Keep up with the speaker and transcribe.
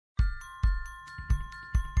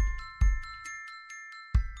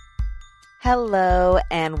Hello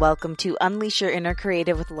and welcome to Unleash Your Inner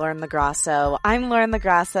Creative with Lauren LaGrasso. I'm Lauren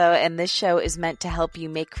LaGrasso and this show is meant to help you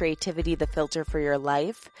make creativity the filter for your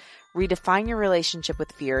life, redefine your relationship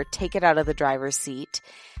with fear, take it out of the driver's seat,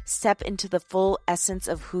 step into the full essence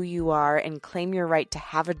of who you are and claim your right to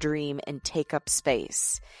have a dream and take up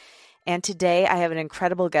space. And today I have an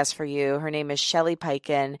incredible guest for you. Her name is Shelly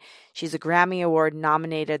Peiken. She's a Grammy Award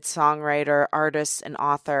nominated songwriter, artist, and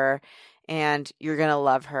author, and you're going to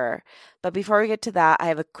love her. But before we get to that, I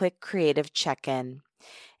have a quick creative check-in.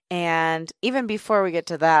 And even before we get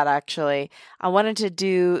to that, actually, I wanted to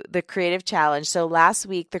do the creative challenge. So last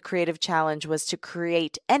week, the creative challenge was to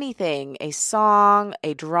create anything, a song,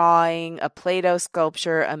 a drawing, a Play-Doh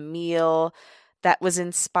sculpture, a meal that was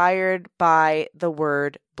inspired by the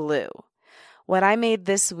word blue. What I made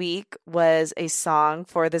this week was a song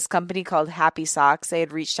for this company called Happy Socks. They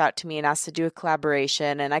had reached out to me and asked to do a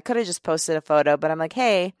collaboration, and I could have just posted a photo, but I'm like,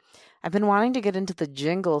 hey, I've been wanting to get into the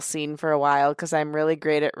jingle scene for a while because I'm really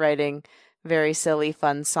great at writing very silly,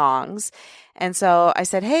 fun songs. And so I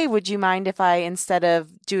said, hey, would you mind if I, instead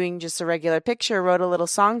of doing just a regular picture, wrote a little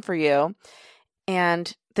song for you?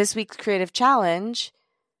 And this week's creative challenge,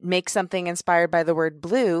 make something inspired by the word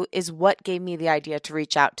blue, is what gave me the idea to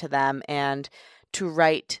reach out to them and to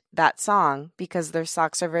write that song because their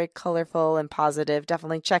socks are very colorful and positive.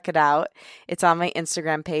 Definitely check it out. It's on my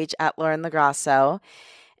Instagram page at Lauren LaGrasso.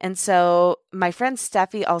 And so my friend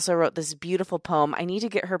Steffi also wrote this beautiful poem. I need to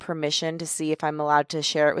get her permission to see if I'm allowed to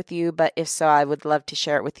share it with you, but if so, I would love to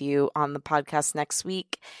share it with you on the podcast next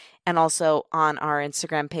week and also on our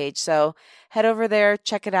Instagram page. So head over there,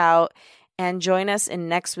 check it out, and join us in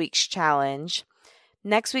next week's challenge.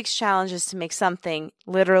 Next week's challenge is to make something,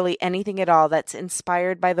 literally anything at all, that's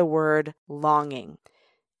inspired by the word longing.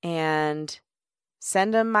 And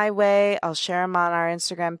send them my way. I'll share them on our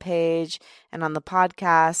Instagram page and on the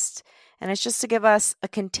podcast. And it's just to give us a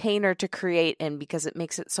container to create in because it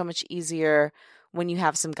makes it so much easier when you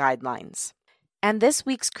have some guidelines. And this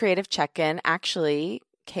week's creative check-in actually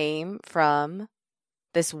came from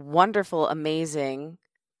this wonderful, amazing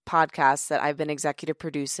podcast that I've been executive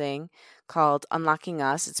producing called Unlocking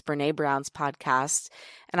Us. It's Brene Brown's podcast.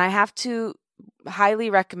 And I have to highly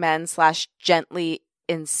recommend / gently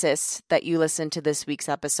insist that you listen to this week's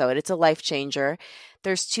episode. It's a life changer.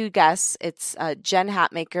 There's two guests. It's Jen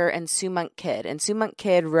Hatmaker and Sue Monk Kidd. And Sue Monk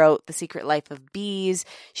Kidd wrote The Secret Life of Bees.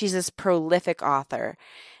 She's this prolific author.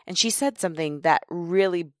 And she said something that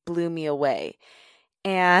really blew me away.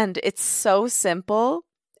 And it's so simple.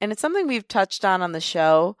 And it's something we've touched on the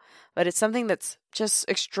show, but it's something that's just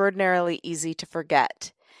extraordinarily easy to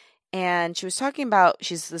forget. And she was talking about,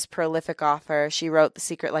 she's this prolific author. She wrote The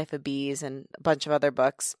Secret Life of Bees and a bunch of other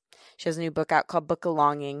books. She has a new book out called Book of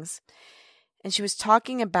Longings. And she was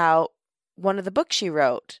talking about one of the books she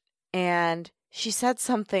wrote. And she said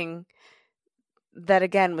something that,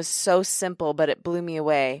 again, was so simple, but it blew me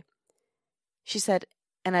away. She said,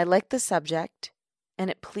 and I liked the subject, and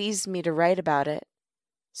it pleased me to write about it,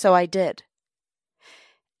 so I did.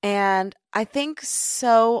 And I think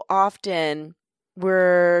so often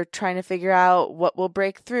we're trying to figure out what will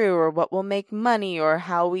break through or what will make money or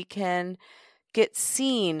how we can get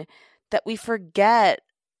seen, that we forget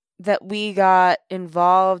that we got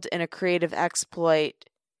involved in a creative exploit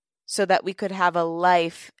so that we could have a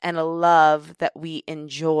life and a love that we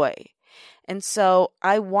enjoy. And so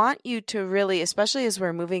I want you to really, especially as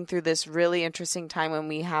we're moving through this really interesting time when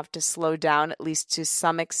we have to slow down, at least to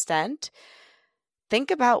some extent,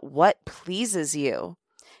 think about what pleases you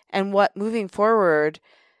and what moving forward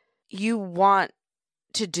you want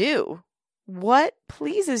to do. What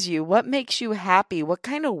pleases you? What makes you happy? What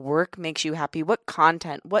kind of work makes you happy? What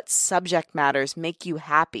content, what subject matters make you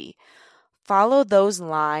happy? Follow those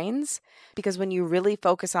lines because when you really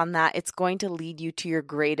focus on that, it's going to lead you to your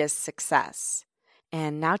greatest success.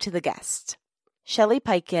 And now to the guest. Shelly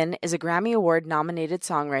Peiken is a Grammy Award nominated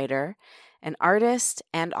songwriter, an artist,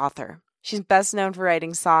 and author. She's best known for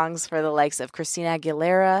writing songs for the likes of Christina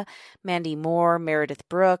Aguilera, Mandy Moore, Meredith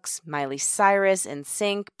Brooks, Miley Cyrus,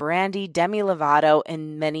 NSYNC, Brandy, Demi Lovato,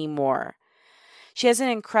 and many more. She has an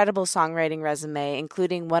incredible songwriting resume,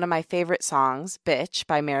 including one of my favorite songs, Bitch,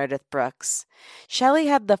 by Meredith Brooks. Shelly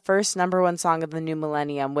had the first #1 song of the new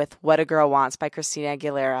millennium with What a Girl Wants by Christina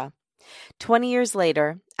Aguilera. 20 years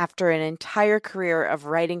later, after an entire career of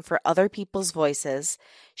writing for other people's voices,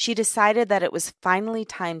 she decided that it was finally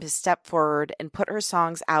time to step forward and put her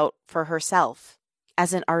songs out for herself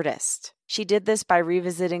as an artist. She did this by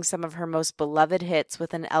revisiting some of her most beloved hits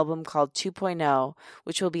with an album called 2.0,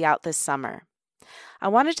 which will be out this summer. I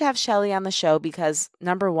wanted to have Shelly on the show because,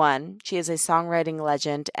 number one, she is a songwriting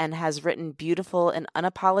legend and has written beautiful and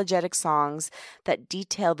unapologetic songs that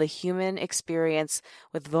detail the human experience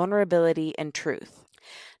with vulnerability and truth.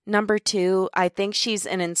 Number two, I think she's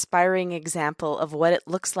an inspiring example of what it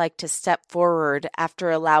looks like to step forward after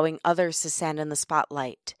allowing others to stand in the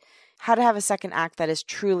spotlight. How to have a second act that is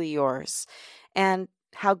truly yours. And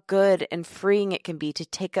how good and freeing it can be to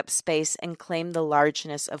take up space and claim the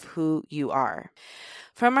largeness of who you are.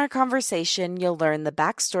 From our conversation, you'll learn the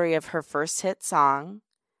backstory of her first hit song,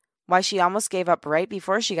 why she almost gave up right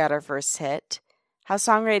before she got her first hit, how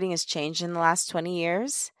songwriting has changed in the last 20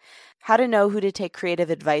 years, how to know who to take creative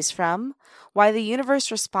advice from, why the universe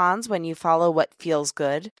responds when you follow what feels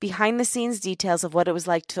good, behind the scenes details of what it was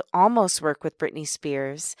like to almost work with Britney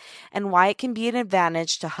Spears, and why it can be an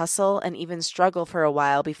advantage to hustle and even struggle for a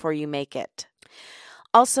while before you make it.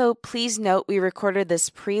 Also, please note we recorded this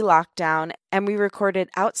pre-lockdown and we recorded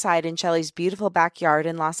outside in Shelly's beautiful backyard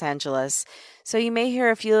in Los Angeles, so you may hear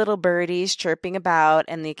a few little birdies chirping about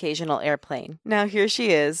and the occasional airplane. Now here she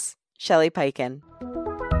is, Shelly Peiken.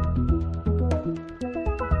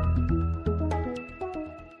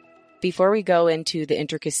 Before we go into the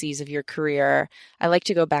intricacies of your career, I like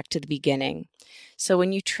to go back to the beginning. So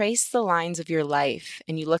when you trace the lines of your life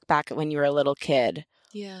and you look back at when you were a little kid,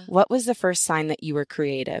 what was the first sign that you were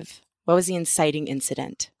creative? What was the inciting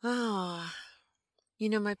incident? Oh,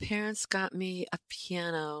 my parents got me a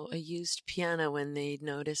piano, a used piano, when they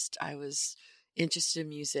noticed I was interested in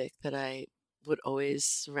music, that I would always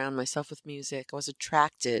surround myself with music. I was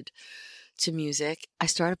attracted to music. I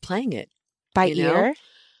started playing it. By ear?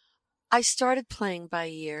 I started playing by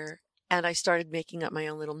ear, and I started making up my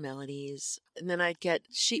own little melodies. And then I'd get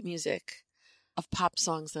sheet music of pop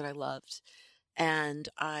songs that I loved. And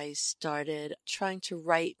I started trying to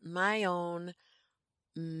write my own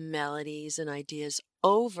melodies and ideas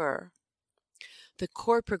over the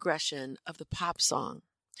chord progression of the pop song,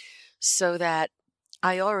 so that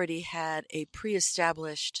I already had a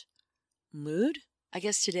pre-established mood. I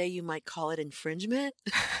guess today you might call it infringement.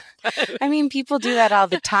 I mean, people do that all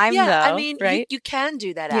the time, though, I mean, right? You can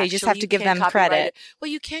do that, Yeah, you just have to give them credit. Well,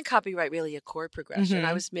 you can't copyright really a chord progression.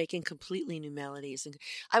 I was making completely new melodies, and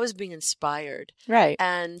I was being inspired. Right.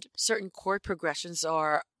 And certain chord progressions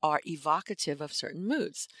are evocative of certain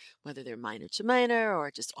moods, whether they're minor to minor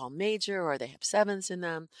or just all major, or they have sevenths in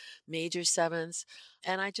them, major sevenths.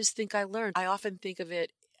 And I just think I learned. I often think of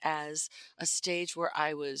it as a stage where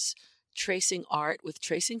I was tracing art with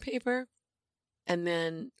tracing paper, and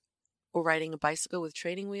then or riding a bicycle with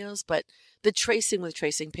training wheels. But the tracing with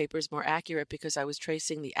tracing paper is more accurate because I was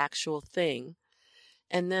tracing the actual thing.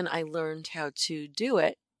 And then I learned how to do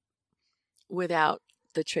it without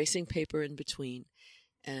the tracing paper in between.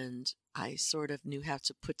 And I sort of knew how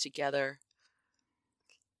to put together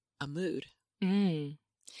a mood.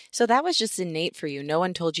 So that was just innate for you. No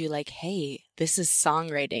one told you like, hey, this is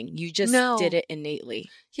songwriting. You just did it innately.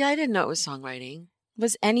 Yeah, I didn't know it was songwriting.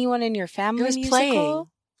 Was anyone in your family musical? Playing.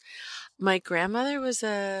 My grandmother was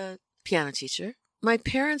a piano teacher. My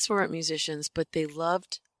parents weren't musicians, but they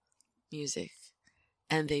loved music,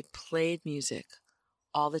 and they played music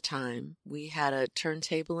all the time. We had a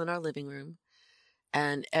turntable in our living room,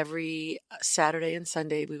 and every Saturday and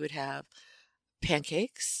Sunday we would have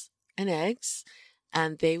pancakes and eggs,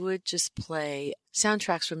 and they would just play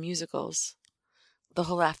soundtracks from musicals the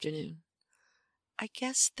whole afternoon. I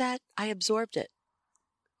guess that I absorbed it,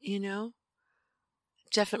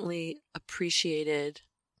 Definitely appreciated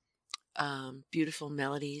beautiful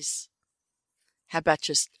melodies. How about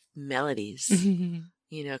just melodies?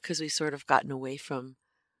 Because we sort of gotten away from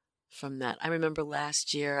that. I remember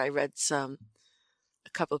last year I read a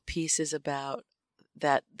couple of pieces about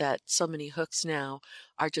that so many hooks now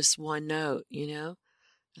are just one note,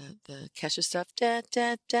 the Kesha stuff, da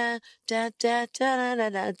da da da da da da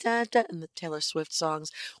da da da, and the Taylor Swift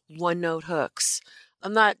songs, one note hooks.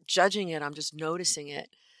 I'm not judging it. I'm just noticing it.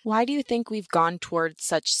 Why do you think we've gone towards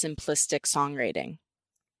such simplistic songwriting?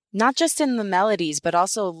 Not just in the melodies, but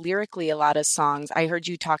also lyrically, a lot of songs. I heard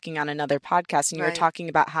you talking on another podcast, and you were talking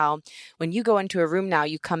about how when you go into a room now,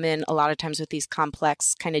 you come in a lot of times with these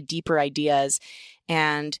complex, kind of deeper ideas,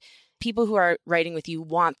 and people who are writing with you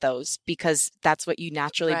want those because that's what you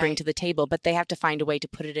naturally bring to the table, but they have to find a way to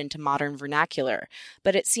put it into modern vernacular.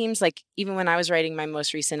 But it seems like even when I was writing my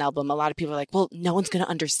most recent album, a lot of people are like, well, no one's going to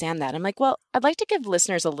understand that. I'm like, well, I'd like to give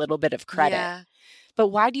listeners a little bit of credit. Yeah. But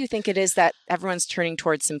why do you think it is that everyone's turning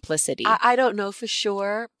towards simplicity? I don't know for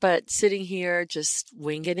sure, but sitting here just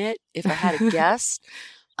winging it, if I had a guess,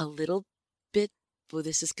 a little bit well,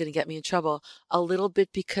 this is going to get me in trouble. A little bit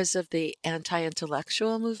because of the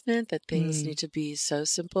anti-intellectual movement, that things need to be so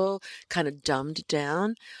simple, kind of dumbed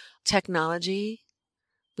down. Technology,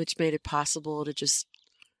 which made it possible to just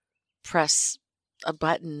press a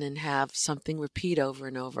button and have something repeat over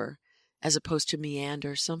and over, as opposed to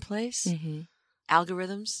meander someplace.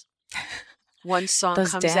 Algorithms. One song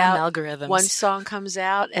Those comes damn out. algorithms. One song comes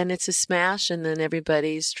out and it's a smash, and then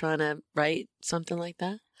everybody's trying to write something like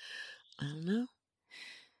that. I don't know.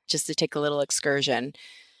 Just to take a little excursion.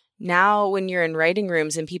 Now, when you're in writing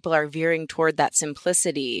rooms and people are veering toward that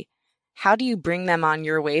simplicity, how do you bring them on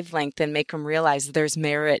your wavelength and make them realize there's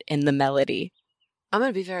merit in the melody? I'm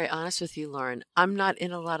going to be very honest with you, Lauren. I'm not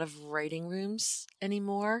in a lot of writing rooms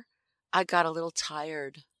anymore. I got a little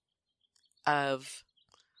tired of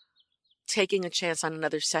taking a chance on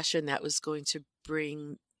another session that was going to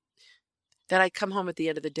bring, that I'd come home at the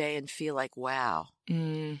end of the day and feel like, wow,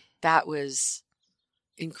 that was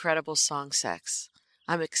incredible song sex.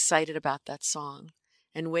 I'm excited about that song.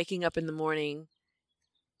 And waking up in the morning,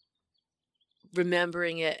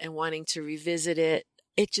 remembering it and wanting to revisit it,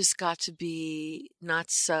 it just got to be not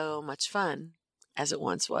so much fun as it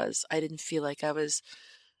once was. I didn't feel like I was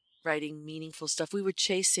writing meaningful stuff. We were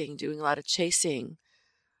doing a lot of chasing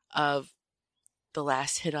of the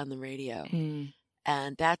last hit on the radio.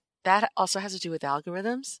 And that also has to do with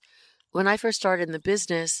algorithms. When I first started in the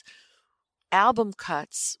business, album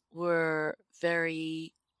cuts were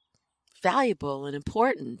very valuable and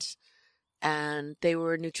important, and they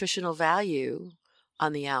were nutritional value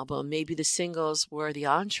on the album. Maybe the singles were the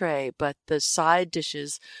entree, but the side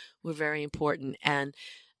dishes were very important. And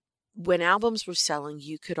when albums were selling,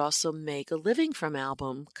 you could also make a living from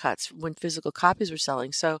album cuts when physical copies were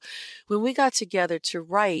selling. So when we got together to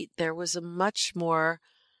write, there was a much more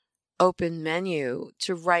open menu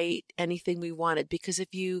to write anything we wanted, because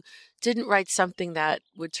if you didn't write something that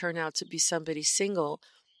would turn out to be somebody's single,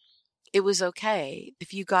 it was okay.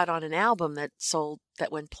 If you got on an album that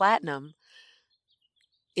went platinum,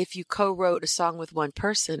 if you co-wrote a song with one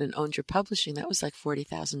person and owned your publishing, that was like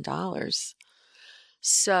 $40,000.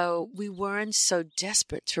 So we weren't so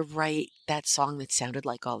desperate to write that song that sounded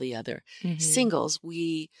like all the other singles.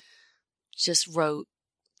 We just wrote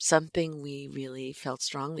something we really felt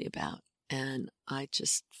strongly about. And I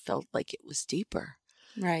just felt like it was deeper.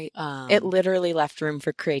 Right. It literally left room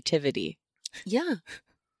for creativity. Yeah.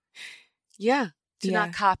 Yeah. To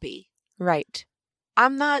not copy. Right.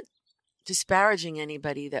 I'm not disparaging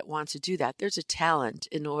anybody that wants to do that. There's a talent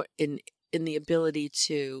in the ability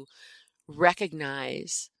to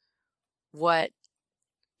recognize what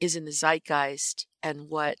is in the zeitgeist and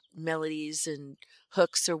what melodies and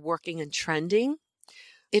hooks are working and trending.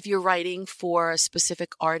 If you're writing for a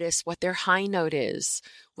specific artist, what their high note is,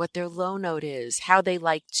 what their low note is, how they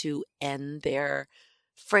like to end their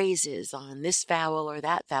phrases on this vowel or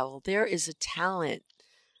that vowel, there is a talent,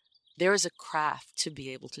 there is a craft to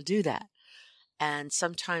be able to do that. And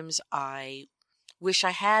sometimes I wish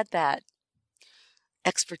I had that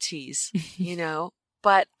expertise,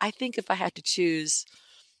 but I think if I had to choose,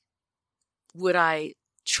 would I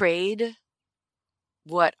trade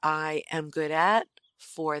what I am good at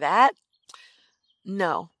for that?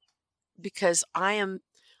 No, because I'm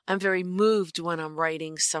very moved when I'm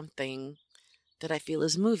writing something that I feel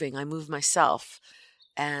is moving. I move myself,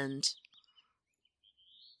 and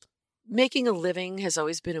making a living has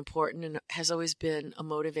always been important and has always been a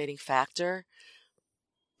motivating factor,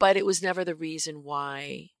 but it was never the reason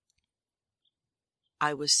why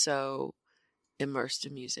I was so immersed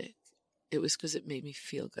in music. It was because it made me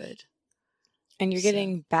feel good. And you're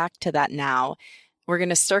getting back to that now. We're going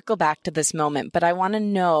to circle back to this moment, but I want to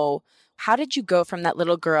know, how did you go from that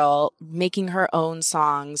little girl making her own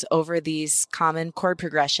songs over these common chord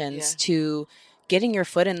progressions to getting your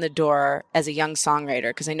foot in the door as a young songwriter?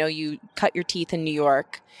 Because I know you cut your teeth in New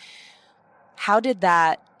York. How did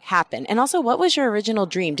that happen? And also, what was your original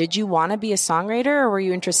dream? Did you want to be a songwriter, or were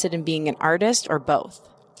you interested in being an artist, or both?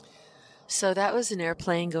 So that was an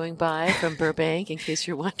airplane going by from Burbank, in case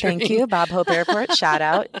you're wondering. Thank you, Bob Hope Airport. Shout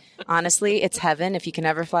out. Honestly, it's heaven. If you can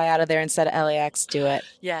ever fly out of there instead of LAX, do it.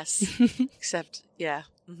 Yes. Except,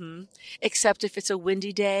 Except if it's a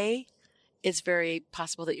windy day, it's very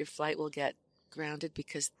possible that your flight will get grounded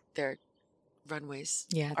because their runways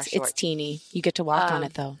are short. It's teeny. You get to walk on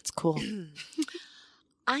it, though. It's cool.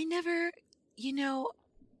 I never,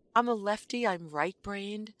 I'm a lefty. I'm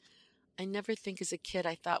right-brained. I never think as a kid,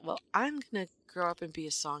 I thought, well, I'm going to grow up and be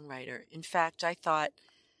a songwriter. In fact, I thought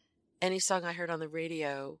any song I heard on the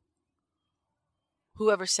radio,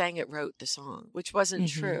 whoever sang it wrote the song, which wasn't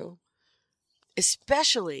true,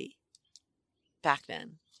 especially back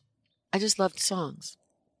then. I just loved songs.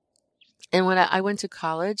 And when I went to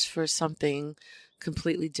college for something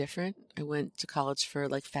completely different, I went to college for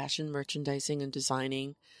like fashion merchandising and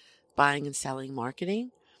designing, buying and selling,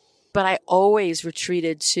 marketing. But I always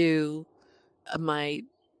retreated to my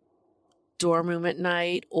dorm room at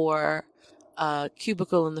night or a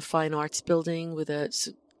cubicle in the fine arts building with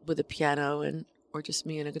a piano and or just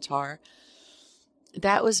me and a guitar.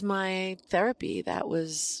 That was my therapy. That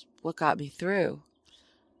was what got me through.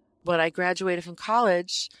 When I graduated from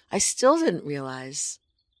college, I still didn't realize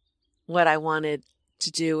what I wanted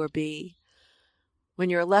to do or be. When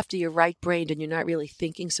you're a lefty, you're right-brained and you're not really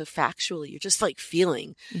thinking so factually. You're just like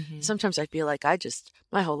feeling. Mm-hmm. Sometimes I feel like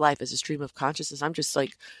my whole life is a stream of consciousness. I'm just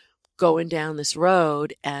like going down this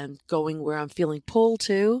road and going where I'm feeling pulled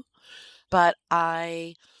to. But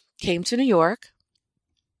I came to New York.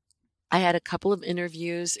 I had a couple of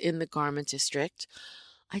interviews in the garment district.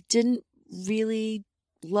 I didn't really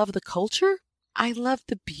love the culture. I love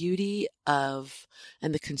the beauty of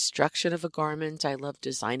and the construction of a garment. I love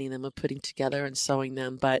designing them and putting together and sewing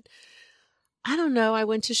them. But I don't know. I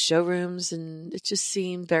went to showrooms and it just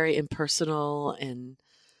seemed very impersonal and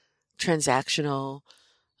transactional.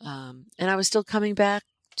 And I was still coming back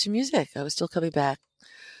to music. I was still coming back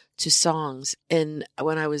to songs. And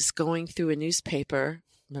when I was going through a newspaper,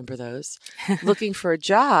 remember those, looking for a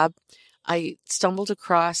job, I stumbled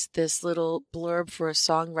across this little blurb for a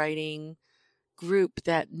songwriting group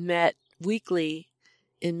that met weekly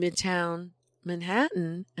in Midtown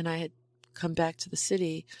Manhattan. And I had come back to the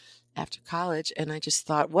city after college. And I just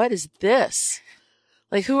thought, what is this?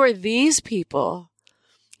 Like, who are these people?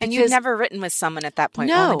 And you've never written with someone at that point,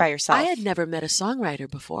 only by yourself? I had never met a songwriter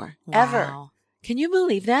before, wow. ever. Can you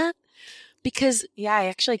believe that? Because yeah, I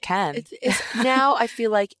actually can. Now I feel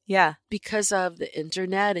like yeah, because of the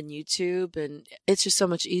internet and YouTube, and it's just so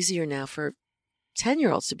much easier now for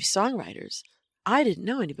 10-year-olds to be songwriters. I didn't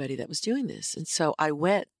know anybody that was doing this. And so I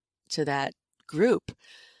went to that group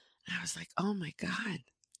and I was like, oh my God,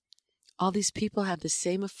 all these people have the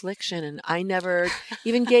same affliction. And I never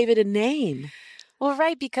even gave it a name. Well,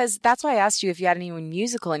 right, because that's why I asked you if you had anyone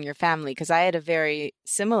musical in your family, because I had a very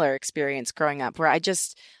similar experience growing up where I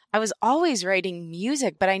was always writing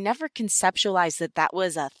music, but I never conceptualized that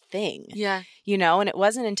was a thing. Yeah. And it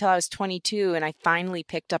wasn't until I was 22 and I finally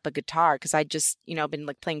picked up a guitar because I just, been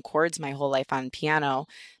like playing chords my whole life on piano,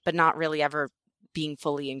 but not really ever being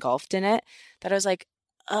fully engulfed in it, that I was like,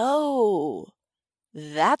 oh,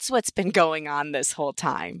 that's what's been going on this whole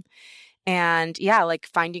time. And yeah, like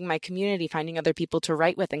finding my community, finding other people to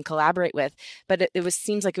write with and collaborate with. But it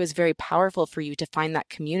seems like it was very powerful for you to find that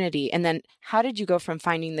community. And then how did you go from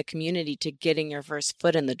finding the community to getting your first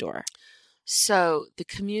foot in the door? So the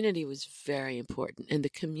community was very important. And the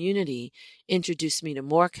community introduced me to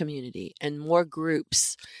more community and more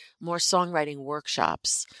groups, more songwriting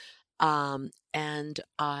workshops. And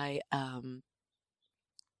I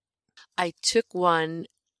took one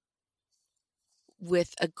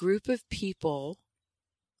with a group of people.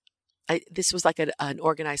 This was like an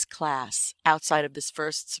organized class outside of this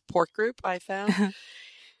first support group I found.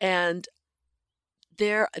 And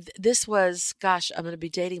this was, gosh, I'm going to be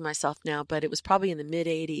dating myself now, but it was probably in the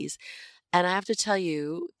mid-'80s. And I have to tell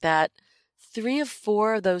you that 3 or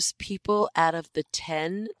 4 of those people out of the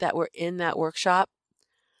 10 that were in that workshop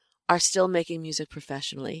are still making music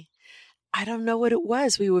professionally. I don't know what it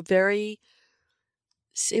was.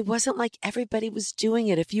 It wasn't like everybody was doing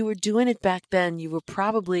it. If you were doing it back then, you were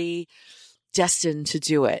probably destined to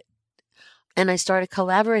do it. And I started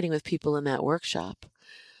collaborating with people in that workshop.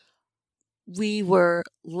 We were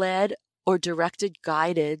led or directed,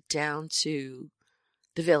 guided down to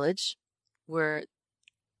the Village, where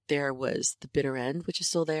there was the Bitter End, which is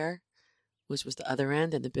still there, which was the other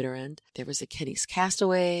end and the Bitter End. There was the Kenny's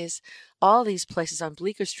Castaways, all these places on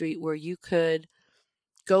Bleecker Street where you could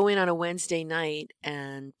go in on a Wednesday night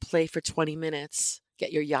and play for 20 minutes,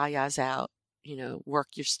 get your yayas out, work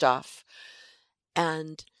your stuff.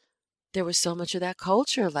 And there was so much of that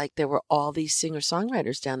culture. Like there were all these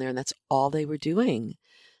singer-songwriters down there and that's all they were doing.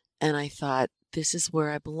 And I thought, this is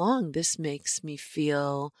where I belong. This makes me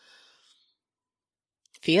feel.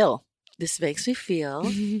 This makes me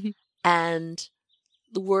feel. And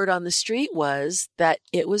the word on the street was that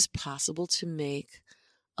it was possible to make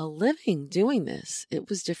a living doing this. It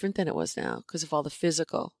was different than it was now because of all the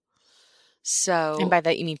physical. So, and by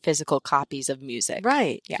that you mean physical copies of music,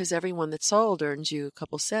 right? Because everyone that sold earned you a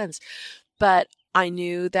couple cents. But I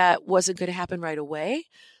knew that wasn't going to happen right away.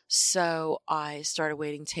 So I started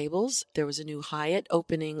waiting tables. There was a new Hyatt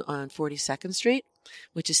opening on 42nd Street,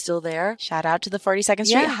 which is still there. Shout out to the 42nd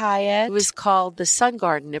Street Hyatt. It was called the Sun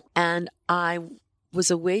Garden. And I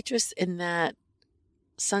was a waitress in that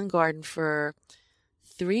sun garden for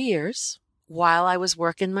 3 years while I was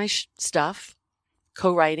working my stuff,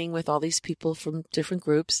 co-writing with all these people from different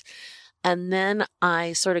groups. And then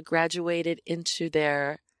I sort of graduated into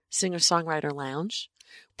their singer-songwriter lounge.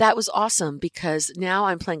 That was awesome because now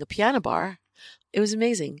I'm playing a piano bar. It was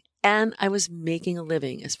amazing. And I was making a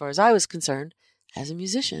living, as far as I was concerned, as a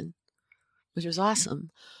musician, which was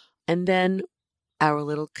awesome. And then our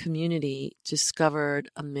little community discovered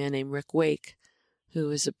a man named Rick Wake,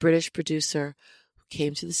 who is a British producer who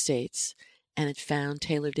came to the States and had found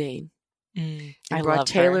Taylor Dane. And brought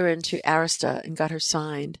Taylor into Arista and got her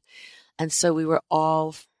signed. And so we were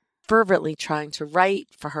all fervently trying to write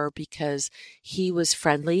for her because he was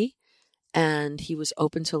friendly and he was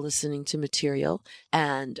open to listening to material.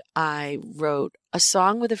 And I wrote a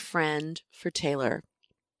song with a friend for Taylor.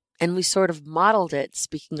 And we sort of modeled it,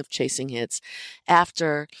 speaking of chasing hits,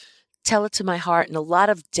 after Tell It to My Heart and a lot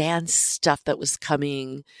of dance stuff that was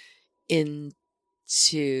coming into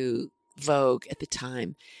vogue at the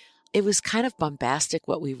time. It was kind of bombastic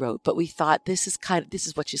what we wrote, but we thought this is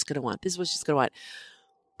what she's going to want. This is what she's going to want.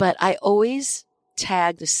 But I always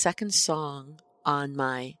tagged a second song on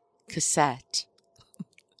my cassette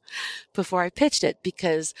before I pitched it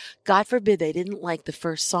because God forbid they didn't like the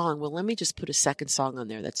first song. Well, let me just put a second song on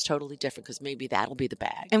there that's totally different because maybe that'll be the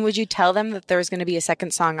bag. And would you tell them that there was going to be a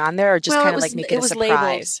second song on there or just kind of like make it a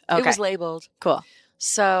surprise? Labeled. Okay. It was labeled. Cool.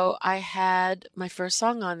 So I had my first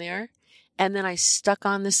song on there. And then I stuck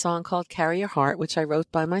on this song called Carry Your Heart, which I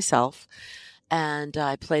wrote by myself. And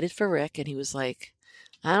I played it for Rick. And he was like,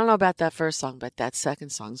 I don't know about that first song, but that second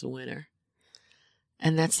song's a winner.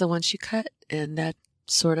 And that's the one she cut. And that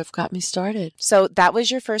sort of got me started. So that was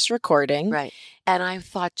your first recording. Right. And I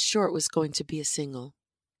thought, sure, it was going to be a single.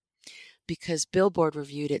 Because Billboard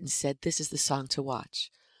reviewed it and said, this is the song to watch.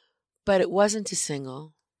 But it wasn't a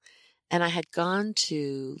single. And I had gone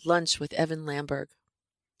to lunch with Evan Lamberg,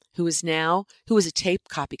 who was a tape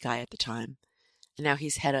copy guy at the time. And now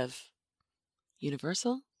he's head of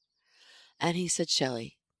Universal. And he said,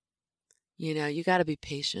 Shelly, you got to be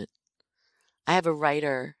patient. I have a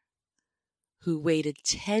writer who waited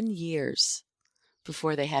 10 years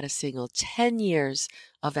before they had a single, 10 years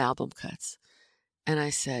of album cuts. And I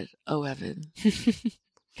said, oh, Evan,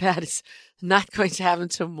 that is not going to happen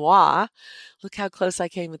to moi. Look how close I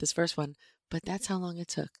came with this first one. But that's how long it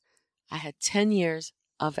took. I had 10 years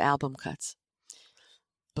of album cuts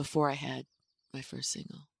before I had my first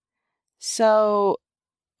single. So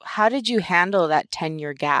how did you handle that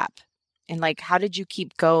 10-year gap? And how did you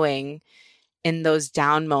keep going in those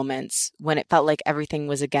down moments when it felt like everything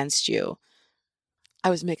was against you?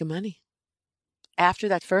 I was making money. After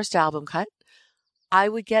that first album cut, I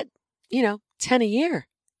would get, 10 a year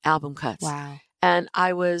album cuts. Wow. And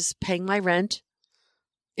I was paying my rent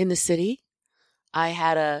in the city. I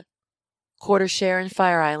had a quarter share in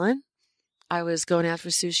Fire Island. I was going out for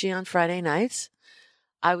sushi on Friday nights.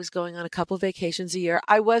 I was going on a couple vacations a year.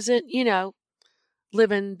 I wasn't,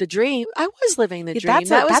 living the dream. I was living the dream.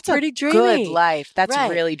 That's pretty dreamy. Good life. That's right.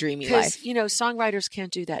 Really dreamy life. Because, songwriters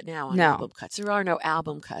can't do that now on album cuts. There are no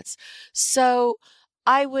album cuts. So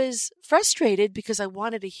I was frustrated because I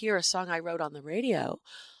wanted to hear a song I wrote on the radio.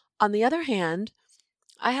 On the other hand,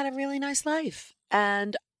 I had a really nice life.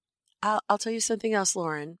 And I'll tell you something else,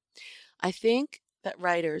 Lauren. I think that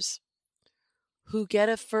writers who get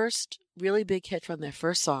a first really big hit from their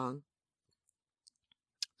first song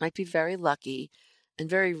might be very lucky and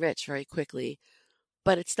very rich very quickly,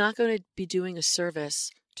 but it's not going to be doing a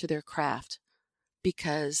service to their craft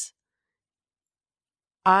because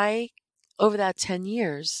over that 10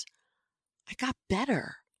 years, I got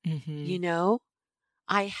better. Mm-hmm.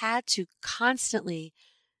 I had to constantly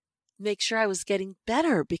make sure I was getting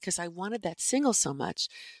better because I wanted that single so much.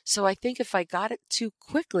 So I think if I got it too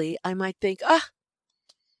quickly, I might think,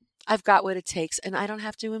 I've got what it takes and I don't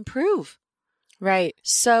have to improve. Right.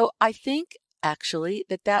 So I think actually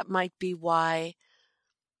that might be why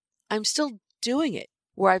I'm still doing it,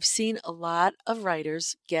 where I've seen a lot of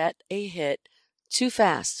writers get a hit too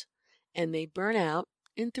fast and they burn out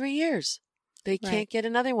in 3 years. They can't get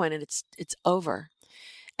another one and it's over.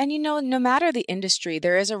 And no matter the industry,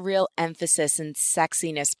 there is a real emphasis and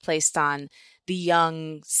sexiness placed on the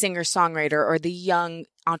young singer-songwriter or the young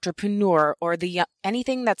entrepreneur or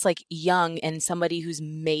anything that's young and somebody who's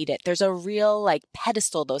made it. There's a real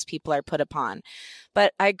pedestal those people are put upon.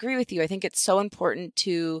 But I agree with you. I think it's so important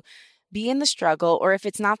to be in the struggle, or if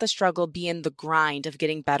it's not the struggle, be in the grind of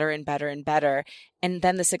getting better and better and better. And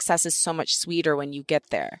then the success is so much sweeter when you get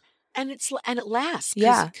there. And it lasts.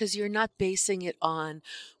 Yeah. Because you're not basing it on,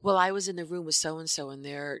 well, I was in the room with so-and-so and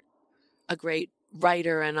they're a great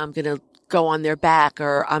writer and I'm going to go on their back,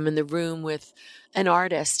 or I'm in the room with an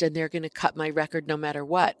artist and they're going to cut my record no matter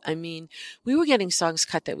what. I mean, we were getting songs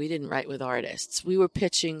cut that we didn't write with artists. We were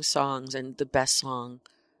pitching songs, and the best song,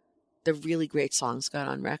 the really great songs, got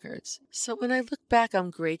on records. So when I look back,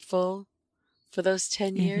 I'm grateful for those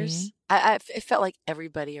 10 years. It felt like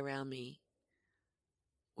everybody around me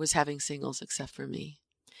was having singles except for me,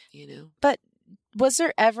 you know. But was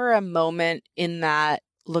there ever a moment in that,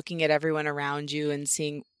 looking at everyone around you and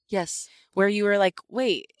seeing, yes, where you were like,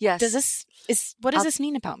 wait, yes, what does this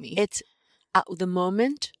mean about me? It's the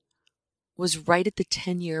moment was right at the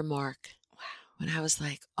 10-year mark. Wow. When I was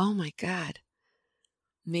like, oh my God,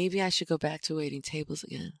 maybe I should go back to waiting tables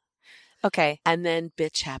again. Okay. And then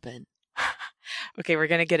bitch happened. Okay, we're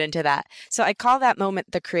going to get into that. So I call that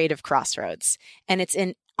moment the creative crossroads. And it's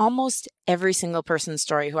in almost every single person's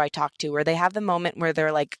story who I talk to, where they have the moment where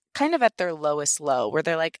they're like kind of at their lowest low, where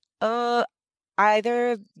they're like,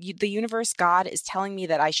 either the universe, God, is telling me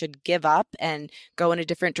that I should give up and go in a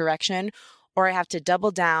different direction, or I have to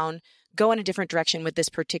double down, go in a different direction with this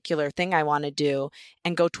particular thing I want to do,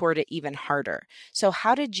 and go toward it even harder. So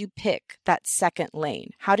how did you pick that second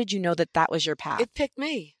lane? How did you know that that was your path? It picked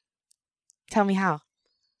me. Tell me how.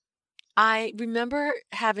 I remember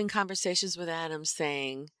having conversations with Adam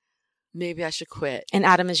saying, maybe I should quit. And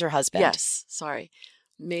Adam is your husband. Yes, sorry.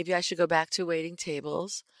 Maybe I should go back to waiting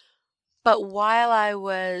tables. But while I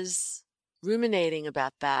was ruminating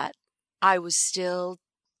about that, I was still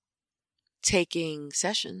taking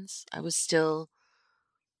sessions. I was still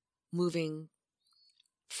moving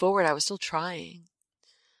forward. I was still trying.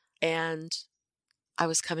 And I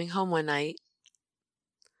was coming home one night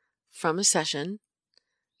from a session,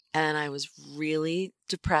 and I was really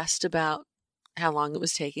depressed about how long it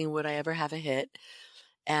was taking. Would I ever have a hit?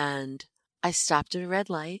 And I stopped at a red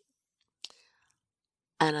light,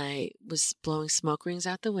 and I was blowing smoke rings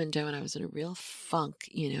out the window, and I was in a real funk.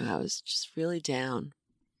 You know, I was just really down.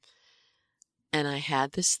 And I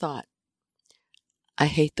had this thought: I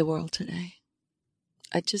hate the world today.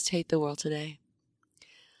 I just hate the world today.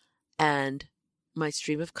 And my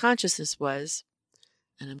stream of consciousness was,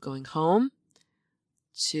 and I'm going home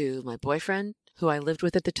to my boyfriend, who I lived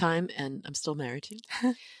with at the time and I'm still married to.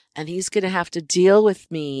 And he's going to have to deal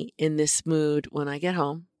with me in this mood when I get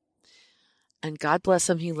home. And God bless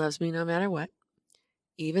him, he loves me no matter what.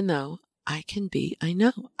 Even though I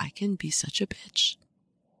know I can be such a bitch.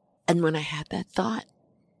 And when I had that thought,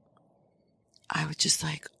 I was just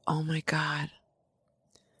like, oh my God,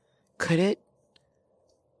 could that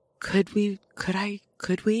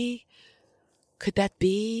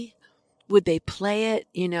be? Would they play it,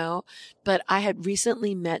 you know? But I had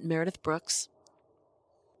recently met Meredith Brooks.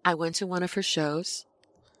 I went to one of her shows.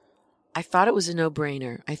 I thought it was a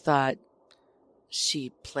no-brainer. I thought,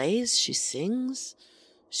 she plays, she sings,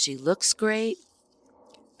 she looks great.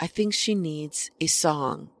 I think she needs a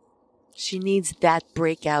song. She needs that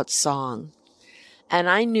breakout song. And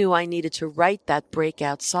I knew I needed to write that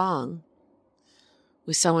breakout song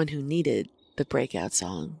with someone who needed the breakout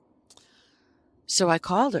song. So I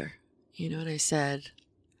called her, you know, and I said,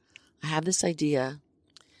 I have this idea.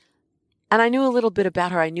 And I knew a little bit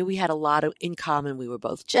about her. I knew we had a lot in common. We were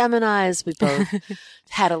both Geminis. We both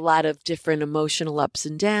had a lot of different emotional ups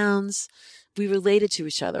and downs. We related to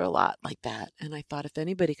each other a lot like that. And I thought, if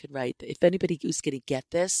anybody could write, if anybody was going to get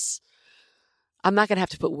this, I'm not going to have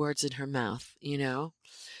to put words in her mouth, you know?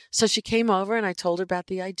 So she came over and I told her about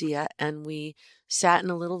the idea, and we sat in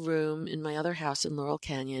a little room in my other house in Laurel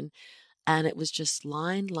Canyon, and it was just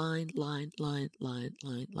line. It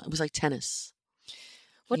was like tennis.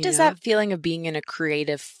 What does that feeling of being in a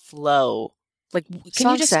creative flow, like,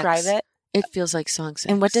 can you describe it? It feels like song sex.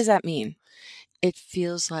 And what does that mean? It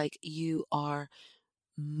feels like you are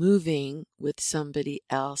moving with somebody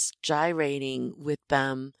else, gyrating with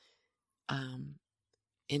them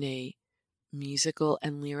in a musical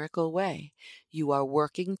and lyrical way. You are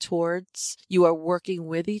working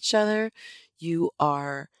with each other. You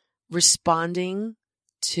are responding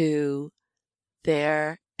to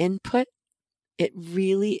their input. It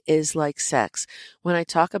really is like sex. When I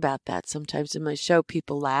talk about that, sometimes in my show,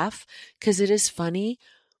 people laugh because it is funny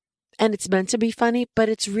and it's meant to be funny, but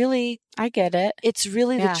it's really, I get it. It's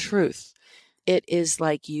really the truth. It is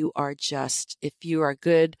like you are just, if you are a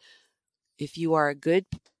good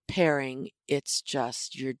pairing, it's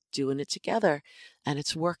just, you're doing it together and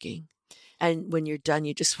it's working. And when you're done,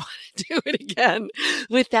 you just want to do it again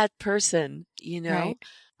with that person, you know? Right.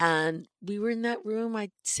 And we were in that room,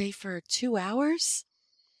 I'd say, for 2 hours.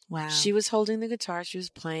 Wow. She was holding the guitar, she was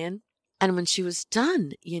playing. And when she was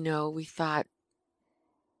done, you know, we thought,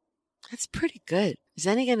 that's pretty good. Is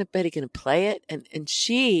anybody going to play it? And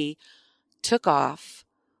she took off,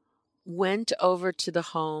 went over to the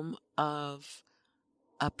home of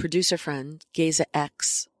a producer friend, Geza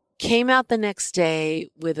X, came out the next day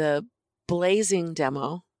with a blazing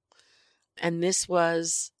demo. And this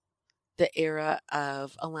was the era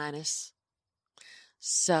of Alanis.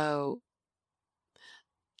 So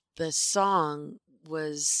the song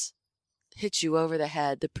was hit you over the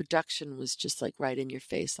head. The production was just like right in your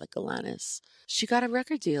face, like Alanis. She got a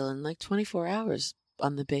record deal in like 24 hours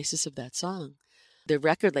on the basis of that song. The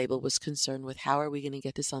record label was concerned with, how are we going to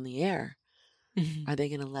get this on the air? Are they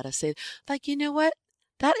going to let us say it? Like, you know what?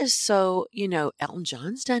 That is so, Elton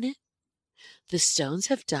John's done it. The Stones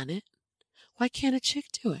have done it. Why can't a chick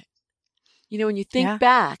do it? When you think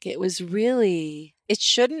back, it was really... It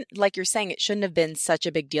shouldn't, like you're saying, it shouldn't have been such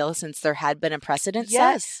a big deal since there had been a precedent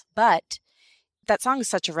Yes. set. But that song is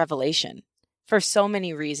such a revelation for so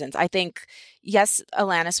many reasons. I think, yes,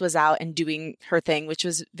 Alanis was out and doing her thing, which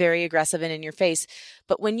was very aggressive and in your face.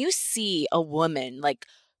 But when you see a woman like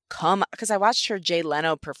come, because I watched her Jay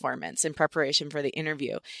Leno performance in preparation for the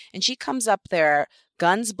interview, and she comes up there,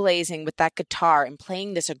 guns blazing with that guitar and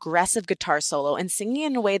playing this aggressive guitar solo and singing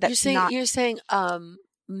in a way that's You're saying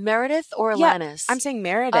Meredith or Alanis? I'm saying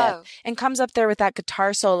Meredith, and comes up there with that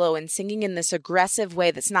guitar solo and singing in this aggressive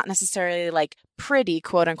way that's not necessarily like pretty,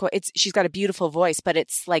 quote unquote. She's got a beautiful voice, but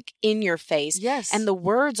it's like in your face. Yes. And the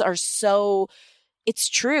words are so... It's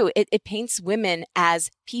true. It paints women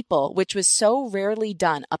as people, which was so rarely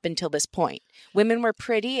done up until this point. Women were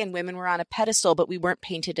pretty and women were on a pedestal, but we weren't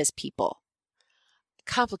painted as people.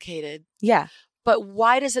 Complicated. Yeah. But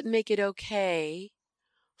why does it make it okay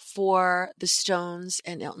for the Stones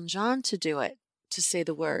and Elton John to do it, to say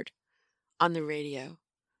the word on the radio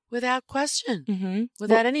without question,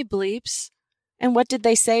 without any bleeps? And what did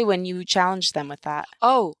they say when you challenged them with that?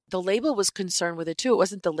 Oh, the label was concerned with it too. It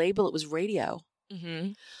wasn't the label, it was radio.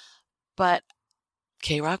 But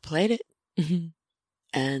K-Rock played it.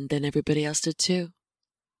 And then everybody else did too.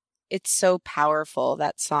 It's so powerful,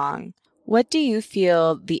 that song. What do you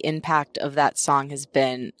feel the impact of that song has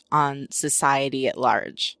been on society at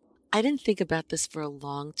large? I didn't think about this for a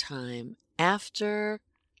long time. After,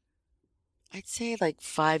 I'd say like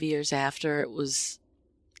 5 years after it was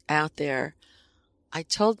out there, I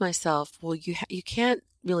told myself, well, you can't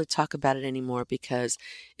really talk about it anymore because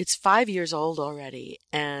it's 5 years old already.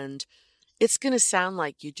 And it's going to sound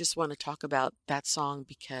like you just want to talk about that song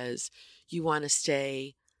because you want to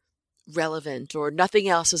stay relevant or nothing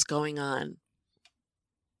else is going on.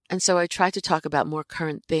 And so I tried to talk about more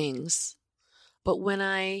current things. But when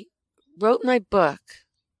I wrote my book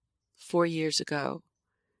 4 years ago,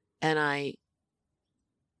 and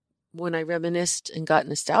when I reminisced and got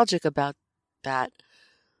nostalgic about that,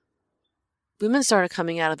 women started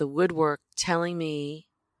coming out of the woodwork telling me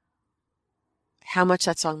how much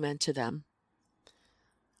that song meant to them.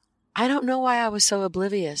 I don't know why I was so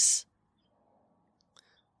oblivious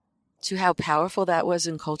to how powerful that was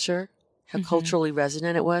in culture, how culturally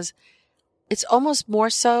resonant it was. It's almost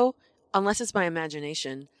more so, unless it's my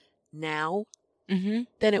imagination, now than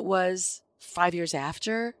it was 5 years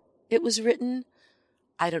after it was written.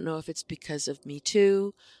 I don't know if it's because of Me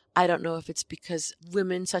Too. I don't know if it's because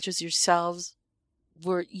women such as yourselves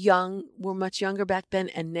were much younger back then,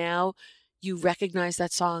 and now you recognize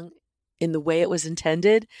that song in the way it was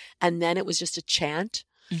intended, and then it was just a chant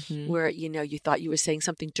where, you thought you were saying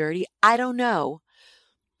something dirty. I don't know.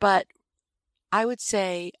 But I would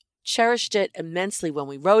say cherished it immensely when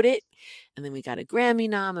we wrote it, and then we got a Grammy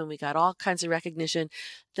nom, and we got all kinds of recognition.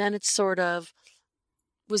 Then it sort of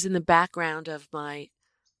was in the background of my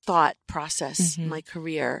thought process, my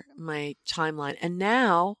career, my timeline. And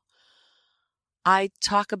now I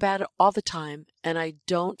talk about it all the time, and I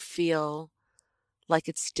don't feel like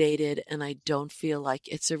it's dated, and I don't feel like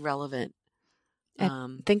it's irrelevant.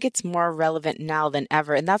 I think it's more relevant now than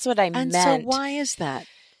ever. And that's what I meant. And so why is that?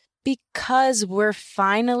 Because we're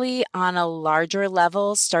finally on a larger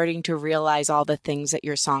level starting to realize all the things that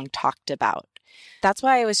your song talked about. That's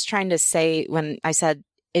why I was trying to say when I said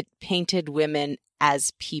it painted women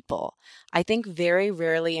as people. I think very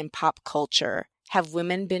rarely in pop culture have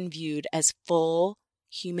women been viewed as full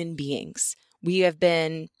human beings. We have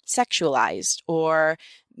been sexualized or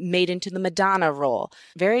made into the Madonna role.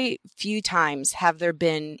 Very few times have there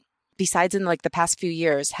been, besides in like the past few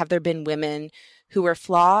years, have there been women who were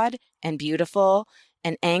flawed and beautiful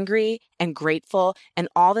and angry and grateful and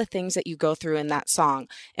all the things that you go through in that song.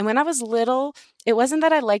 And when I was little, it wasn't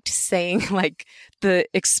that I liked saying like the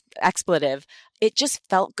expletive. It just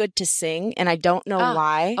felt good to sing, and I don't know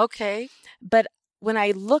why. Okay. But when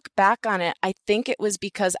I look back on it, I think it was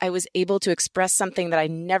because I was able to express something that I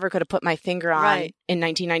never could have put my finger on Right. in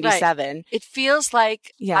 1997. It feels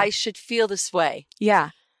like Yeah. I should feel this way.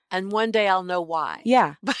 Yeah. And one day I'll know why.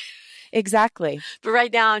 Yeah. Exactly. But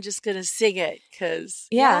right now I'm just going to sing it because,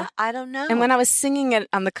 I don't know. And when I was singing it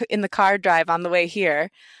in the car drive on the way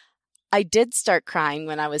here, I did start crying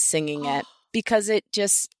when I was singing it because it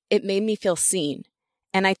made me feel seen.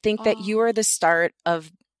 And I think that you are the start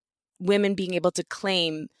of women being able to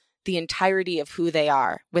claim the entirety of who they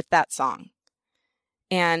are with that song.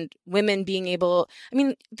 And women being able, I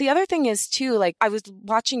mean, the other thing is too, like I was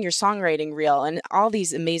watching your songwriting reel and all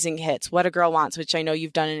these amazing hits, What a Girl Wants, which I know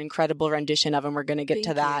you've done an incredible rendition of, and we're going to get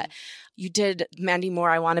to that. You did Mandy Moore,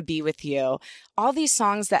 I Want to Be With You. All these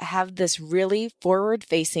songs that have this really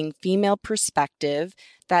forward-facing female perspective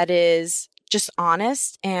that is just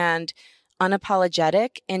honest and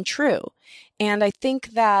unapologetic and true. And I think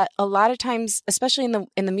that a lot of times, especially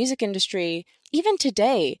in the music industry, even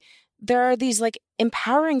today, there are these like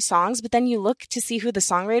empowering songs, but then you look to see who the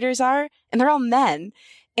songwriters are and they're all men.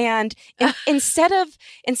 And instead of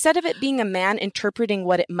it being a man interpreting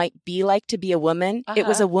what it might be like to be a woman, it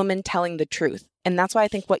was a woman telling the truth. And that's why I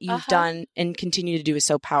think what you've done and continue to do is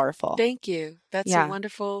so powerful. Thank you. That's a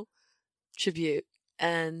wonderful tribute.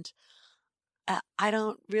 And I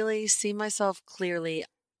don't really see myself clearly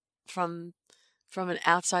from an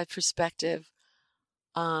outside perspective.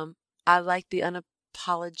 I like the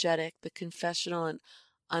unapologetic, the confessional and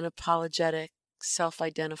unapologetic,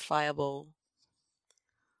 self-identifiable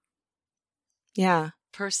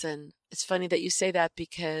person. It's funny that you say that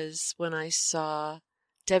because when I saw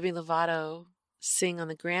Demi Lovato sing on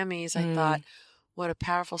the Grammys, I thought, what a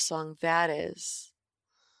powerful song that is.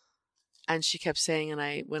 And she kept saying,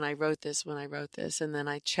 when I wrote this, and then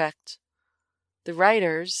I checked the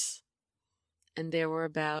writers, and there were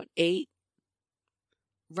about 8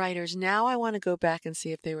 writers. Now I want to go back and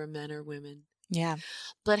see if they were men or women. Yeah.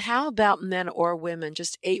 But how about men or women,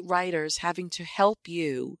 just 8 writers having to help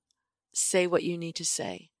you say what you need to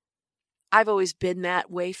say? I've always been that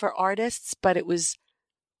way for artists, but it was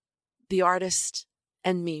the artist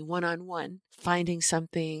and me one-on-one, finding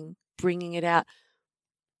something, bringing it out.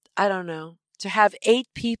 I don't know. To have 8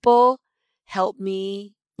 people help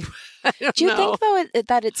me. Do you think, though,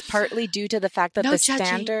 that it's partly due to the fact that the judging.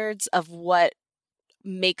 standards of what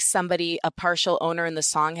makes somebody a partial owner in the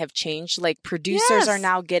song have changed? Like producers are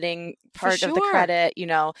now getting part of the credit, you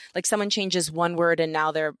know, like someone changes one word and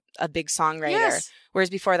now they're a big songwriter, whereas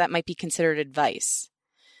before that might be considered advice.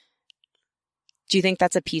 Do you think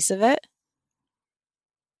that's a piece of it?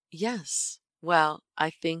 Yes. Well, I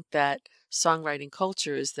think that songwriting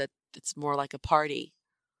culture is that it's more like a party.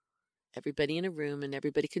 Everybody in a room and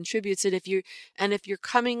everybody contributes it. If you're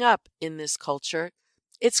coming up in this culture,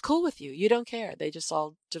 it's cool with you. You don't care. They just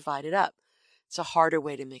all divide it up. It's a harder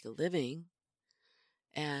way to make a living.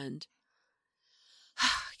 And,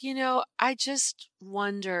 I just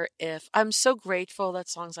wonder if I'm so grateful that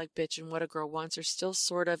songs like Bitch and What a Girl Wants are still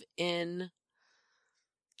sort of in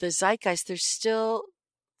the zeitgeist.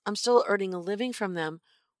 I'm still earning a living from them.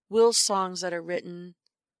 Will songs that are written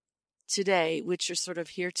today, which are sort of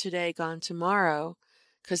here today, gone tomorrow,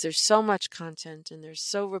 because there's so much content and they're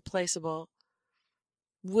so replaceable,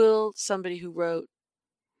 will somebody who wrote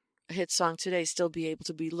a hit song today still be able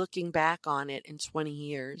to be looking back on it in 20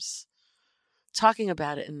 years, talking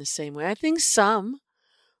about it in the same way? I think some,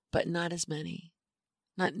 but not as many.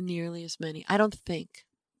 Not nearly as many, I don't think.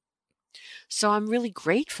 So I'm really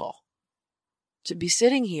grateful to be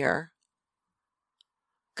sitting here.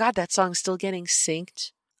 God, that song's still getting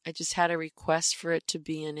synced. I just had a request for it to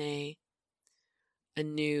be in a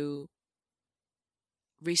new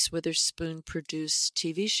Reese Witherspoon produced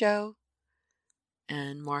TV show,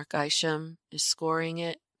 and Mark Isham is scoring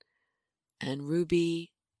it, and Ruby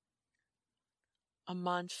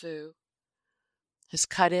Amanfu has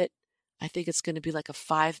cut it. I think it's going to be like a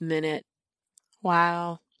 5-minute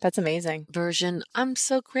Wow, that's amazing version. I'm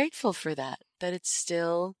so grateful for that it's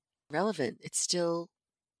still relevant. It's still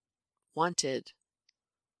wanted.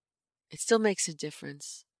 It still makes a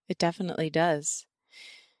difference. It definitely does.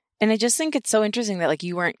 And I just think it's so interesting that like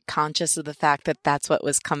you weren't conscious of the fact that that's what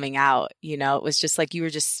was coming out. You know, it was just like you were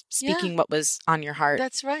just speaking what was on your heart.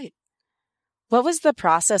 That's right. What was the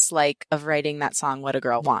process like of writing that song, What a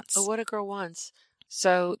Girl Wants? Oh, What a Girl Wants.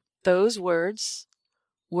 So those words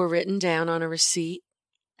were written down on a receipt,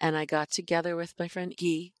 and I got together with my friend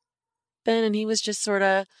Guy, and he was just sort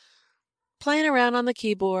of playing around on the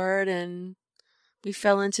keyboard, and we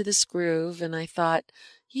fell into this groove, and I thought,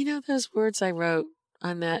 those words I wrote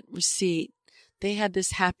on that receipt, they had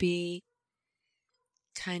this happy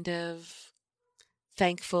kind of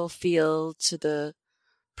thankful feel to the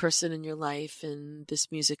person in your life and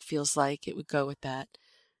this music feels like it would go with that.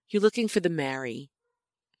 You're looking for the marry.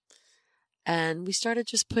 And we started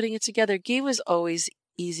just putting it together. Guy was always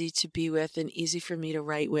easy to be with and easy for me to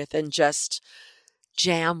write with and just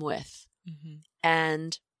jam with. Mm-hmm.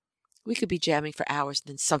 And we could be jamming for hours and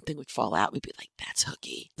then something would fall out. We'd be like, that's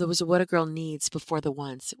hooky. There was a What a Girl Needs before the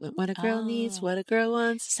Once. It went, what a girl needs, what a girl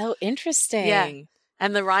wants. So interesting. Yeah.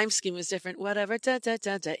 And the rhyme scheme was different. Whatever, da, da,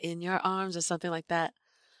 da, da, in your arms or something like that.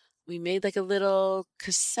 We made like a little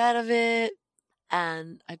cassette of it.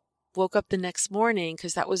 And I woke up the next morning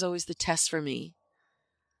because that was always the test for me.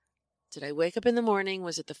 Did I wake up in the morning?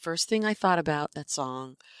 Was it the first thing I thought about, that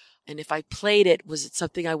song? And if I played it, was it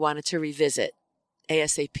something I wanted to revisit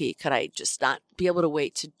ASAP? Could I just not be able to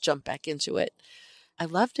wait to jump back into it? I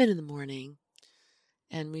loved it in the morning.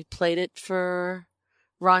 And we played it for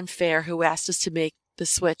Ron Fair, who asked us to make the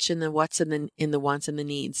switch in the what's and in the wants and the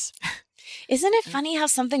needs. Isn't it funny how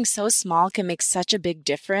something so small can make such a big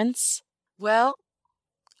difference? Well,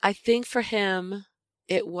 I think for him,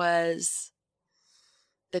 it was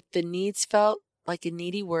that the needs felt like a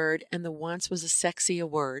needy word and the wants was a sexier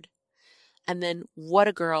word. And then what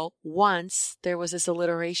a girl wants, there was this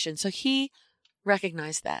alliteration. So he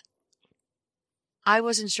recognized that. I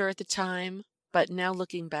wasn't sure at the time, but now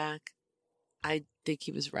looking back, I think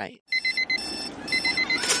he was right.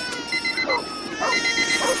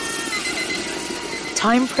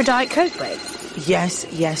 Time for a Diet Coke break? Yes,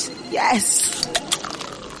 yes, yes!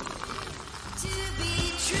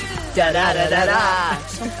 Da-da-da-da-da!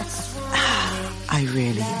 I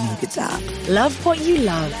really needed that. Love what you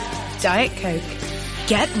love. Diet Coke.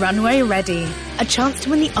 Get Runway Ready. A chance to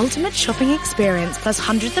win the ultimate shopping experience plus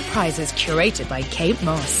hundreds of prizes curated by Kate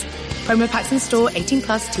Moss. Promo packs in store, 18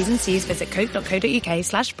 plus, T's and C's. Visit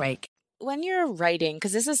coke.co.uk/break. When you're writing,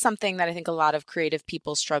 because this is something that I think a lot of creative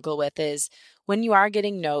people struggle with, is when you are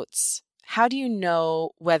getting notes, how do you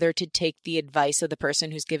know whether to take the advice of the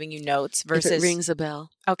person who's giving you notes versus... If it rings a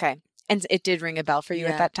bell. Okay. And it did ring a bell for you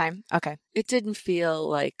at that time? Okay. It didn't feel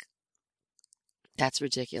like that's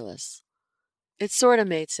ridiculous. It sort of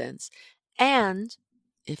made sense. And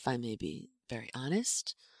if I may be very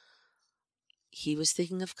honest, he was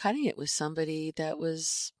thinking of cutting it with somebody that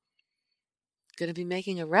was going to be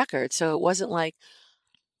making a record. So it wasn't like,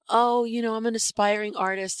 oh, I'm an aspiring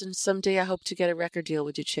artist and someday I hope to get a record deal.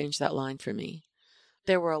 Would you change that line for me?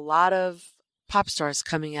 There were a lot of pop stars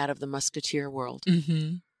coming out of the Musketeer world.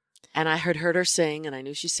 Mm-hmm. And I had heard her sing and I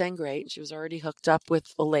knew she sang great. She was already hooked up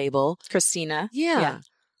with a label. Christina. Yeah.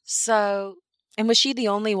 So... And was she the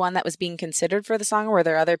only one that was being considered for the song, or were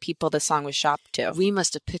there other people the song was shopped to? We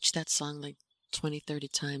must have pitched that song like 20, 30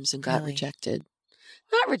 times and got Really? rejected.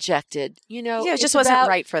 Not rejected, Yeah, it just wasn't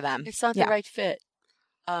right for them. It's not the right fit.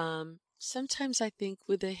 Sometimes I think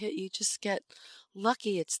with a hit, you just get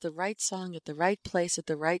lucky. It's the right song at the right place at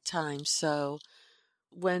the right time. So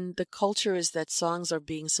when the culture is that songs are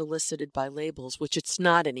being solicited by labels, which it's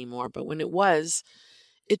not anymore, but when it was,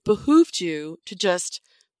 it behooved you to just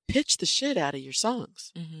pitch the shit out of your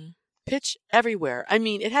songs. Mm-hmm. Pitch everywhere. I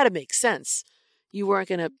mean, it had to make sense. You weren't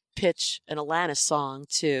going to pitch an Alanis song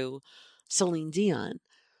to Celine Dion,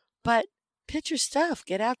 but pitch your stuff.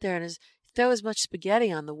 Get out there and throw as much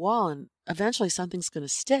spaghetti on the wall, and eventually something's going to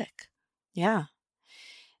stick. Yeah.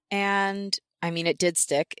 And I mean, it did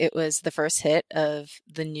stick. It was the first hit of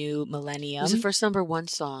the new millennium. It was the first #1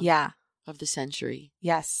 song of the century.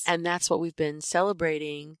 Yes. And that's what we've been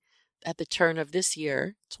celebrating at the turn of this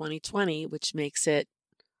year, 2020, which makes it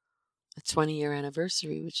a 20-year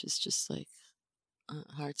anniversary, which is just like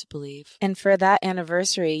hard to believe. And for that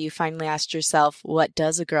anniversary, you finally asked yourself, what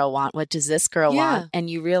does a girl want? What does this girl want? And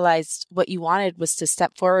you realized what you wanted was to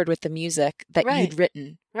step forward with the music that you'd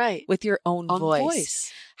written. Right. With your own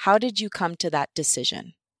voice. How did you come to that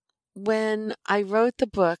decision? When I wrote the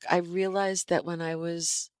book, I realized that when I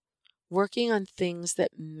was working on things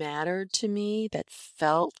that mattered to me, that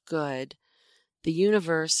felt good, the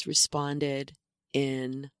universe responded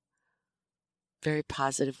in very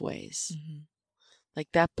positive ways. Mm-hmm. Like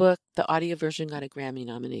that book, the audio version got a Grammy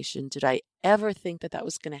nomination. Did I ever think that that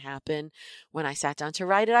was going to happen when I sat down to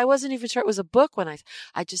write it? I wasn't even sure it was a book when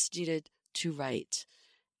I just needed to write.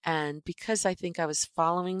 And because I think I was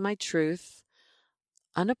following my truth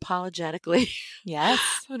unapologetically,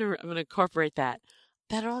 yes, I'm going to incorporate that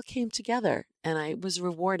it all came together and I was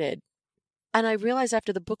rewarded. And I realized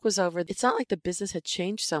after the book was over, it's not like the business had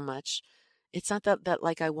changed so much. It's not that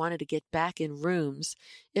like I wanted to get back in rooms.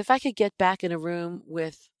 If I could get back in a room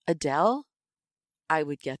with Adele, I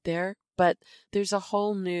would get there. But there's a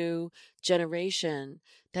whole new generation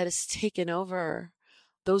that has taken over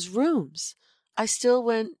those rooms. I still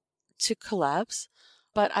went to collabs,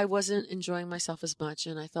 but I wasn't enjoying myself as much.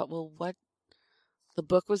 And I thought, well, the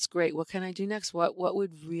book was great. What can I do next? What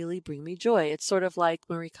would really bring me joy? It's sort of like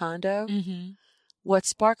Marie Kondo. Mm-hmm. What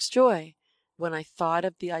sparks joy? When I thought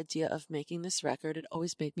of the idea of making this record, it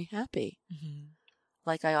always made me happy. Mm-hmm.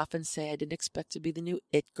 Like I often say, I didn't expect to be the new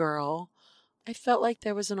it girl. I felt like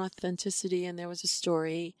there was an authenticity and there was a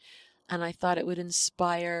story, and I thought it would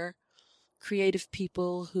inspire creative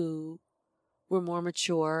people who were more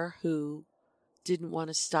mature, who didn't want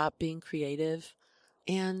to stop being creative.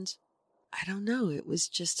 And I don't know, it was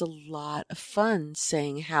just a lot of fun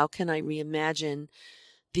saying, how can I reimagine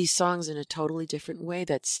these songs in a totally different way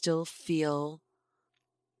that still feel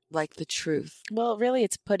like the truth? Well, really,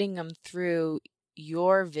 it's putting them through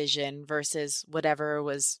your vision versus whatever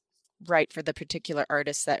was right for the particular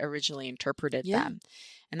artist that originally interpreted them.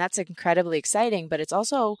 And that's incredibly exciting, but it's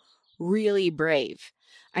also really brave.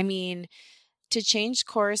 I mean, to change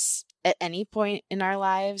course at any point in our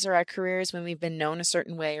lives or our careers when we've been known a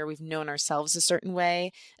certain way or we've known ourselves a certain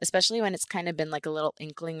way, especially when it's kind of been like a little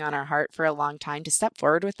inkling on our heart for a long time, to step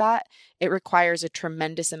forward with that, it requires a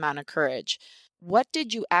tremendous amount of courage. What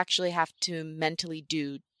did you actually have to mentally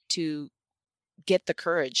do to get the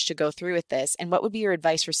courage to go through with this? And what would be your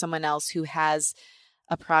advice for someone else who has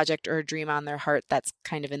a project or a dream on their heart that's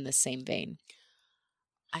kind of in the same vein?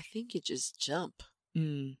 I think you just jump.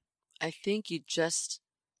 Mm. I think you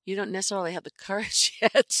don't necessarily have the courage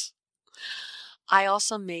yet. I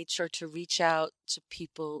also made sure to reach out to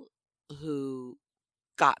people who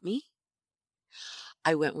got me.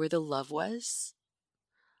 I went where the love was,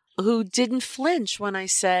 who didn't flinch when I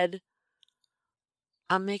said,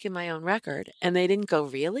 I'm making my own record. And they didn't go,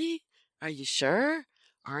 really? Are you sure?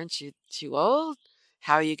 Aren't you too old?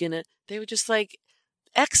 How are you going to? They were just like,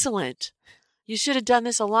 excellent. You should have done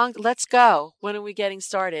this let's go. When are we getting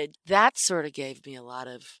started? That sort of gave me a lot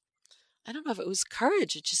of, I don't know if it was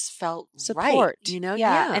courage. It just felt Support. Right. You know?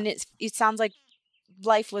 Yeah. And it sounds like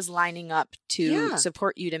life was lining up to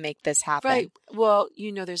support you to make this happen. Right. Well,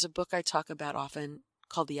 there's a book I talk about often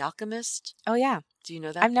called The Alchemist. Oh, yeah. Do you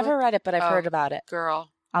know that I've never read it, but I've heard about it.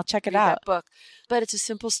 Girl. I'll check it Read out. that book. But it's a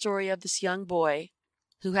simple story of this young boy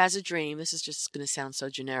who has a dream. This is just going to sound so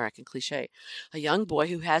generic and cliche. A young boy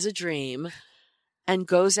who has a dream and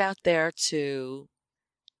goes out there to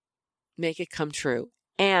make it come true.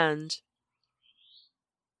 And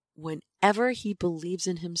whenever he believes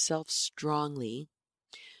in himself strongly,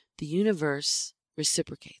 the universe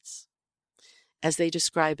reciprocates. As they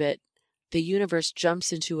describe it, the universe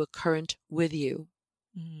jumps into a current with you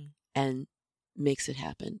and makes it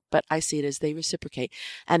happen. But I see it as they reciprocate.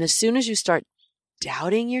 And as soon as you start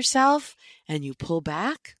doubting yourself and you pull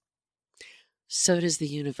back, so does the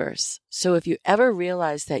universe. So if you ever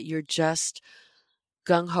realize that you're just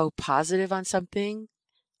gung-ho positive on something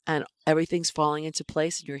and everything's falling into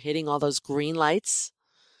place and you're hitting all those green lights,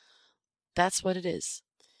 that's what it is.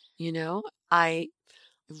 I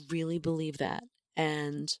really believe that.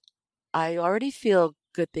 And I already feel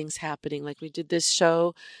good things happening. Like we did this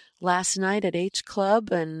show last night at H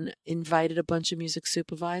Club and invited a bunch of music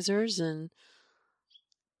supervisors, and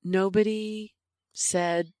nobody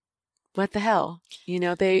said, what the hell?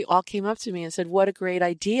 They all came up to me and said, what a great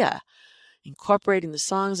idea, incorporating the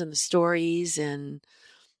songs and the stories. And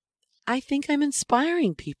I think I'm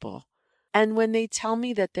inspiring people. And when they tell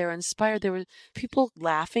me that they're inspired, there were people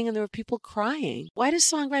laughing and there were people crying. Why do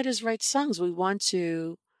songwriters write songs? We want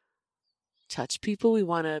to touch people. We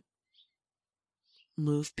want to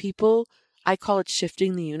move people. I call it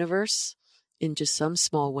shifting the universe in just some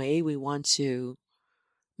small way. We want to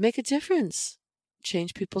make a difference,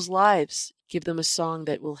 change people's lives, give them a song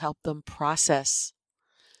that will help them process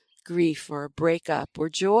grief or a breakup or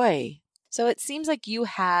joy. So it seems like you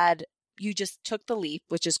just took the leap,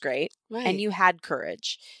 which is great. Right. And you had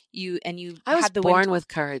courage. I was had the born with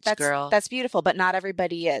courage, girl. That's beautiful, but not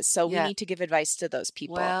everybody is. So we need to give advice to those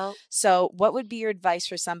people. Well, so what would be your advice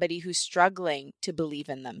for somebody who's struggling to believe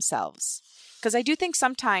in themselves? Because I do think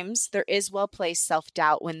sometimes there is well-placed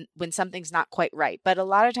self-doubt when something's not quite right. But a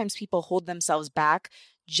lot of times people hold themselves back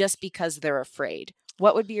just because they're afraid.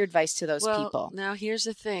 What would be your advice to those people? Now, here's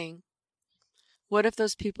the thing. What if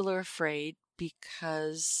those people are afraid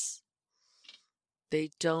because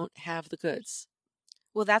they don't have the goods?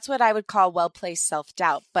 Well, that's what I would call well-placed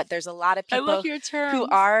self-doubt. But there's a lot of people who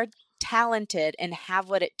are talented and have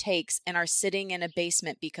what it takes and are sitting in a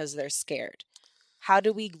basement because they're scared. How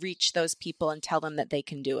do we reach those people and tell them that they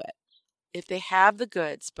can do it? If they have the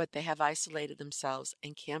goods, but they have isolated themselves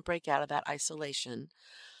and can't break out of that isolation,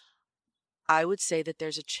 I would say that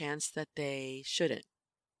there's a chance that they shouldn't.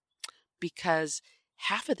 Because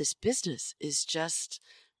half of this business is just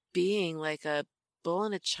being like a bull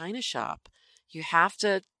in a china shop. You have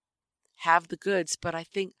to have the goods, but I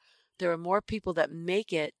think there are more people that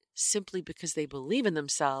make it simply because they believe in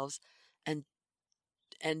themselves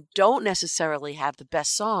and don't necessarily have the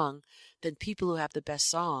best song than people who have the best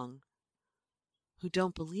song who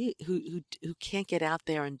don't believe, who can't get out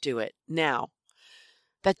there and do it. Now,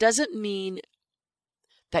 that doesn't mean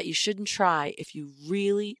that you shouldn't try if you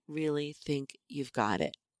really, really think you've got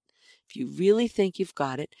it. If you really think you've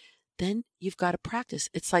got it, then you've got to practice.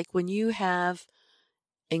 It's like when you have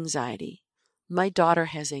anxiety. My daughter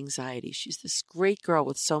has anxiety. She's this great girl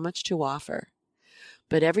with so much to offer.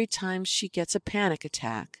 But every time she gets a panic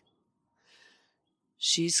attack,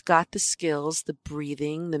 she's got the skills, the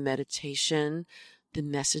breathing, the meditation, the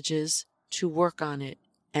messages to work on it.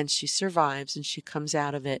 And she survives and she comes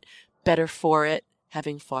out of it better for it,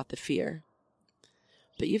 having fought the fear.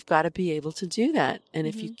 But you've got to be able to do that. And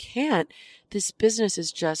if you can't, this business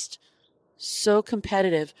is just so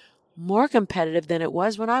competitive, more competitive than it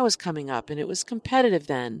was when I was coming up. And it was competitive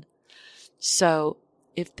then. So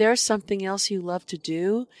if there's something else you love to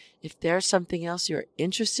do, if there's something else you're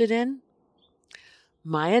interested in,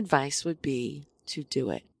 my advice would be to do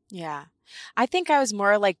it. Yeah. I think I was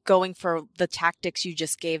more like going for the tactics you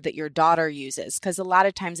just gave that your daughter uses, because a lot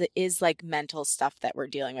of times it is like mental stuff that we're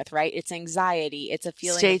dealing with, right? It's anxiety. It's a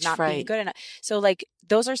feeling Stage of not fright. being good enough. So like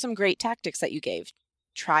those are some great tactics that you gave.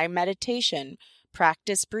 Try meditation,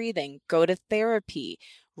 practice breathing, go to therapy,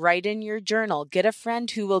 write in your journal, get a friend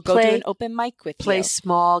who will go to an open mic with play you.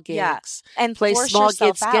 small gigs. Yeah. And play force small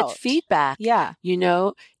yourself gigs, out. get feedback. Yeah. You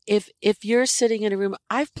know, if you're sitting in a room,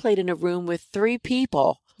 I've played in a room with 3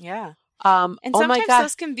 people. Yeah. And And oh my sometimes God.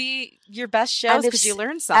 those can be your best shows because you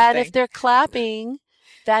learn something. And if they're clapping,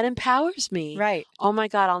 that empowers me. Right. Oh my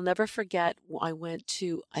God, I'll never forget. I went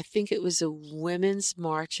to, I think it was a women's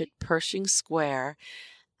march at Pershing Square,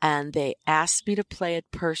 and they asked me to play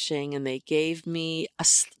at Pershing, and they gave me a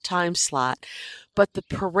time slot, but the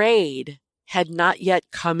parade had not yet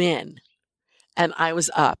come in, and I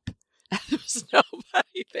was up. There was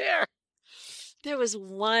nobody there. There was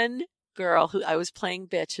one girl who I was playing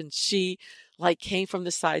bitch, and she like came from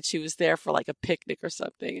the side. She was there for like a picnic or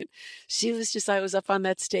something. And she was just, I was up on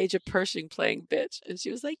that stage at Pershing playing bitch. And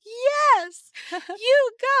she was like, yes,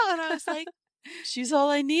 you go. And I was like, she's all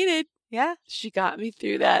I needed. Yeah. She got me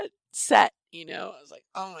through that set, you know. I was like,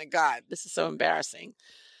 oh my God, this is so embarrassing.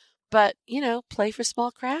 But, you know, play for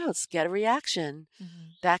small crowds, get a reaction.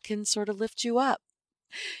 That can sort of lift you up.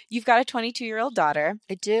 You've got a 22-year-old daughter.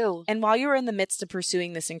 I do. And while you were in the midst of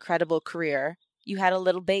pursuing this incredible career, you had a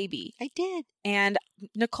little baby. I did. And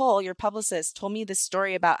Nicole, your publicist, told me this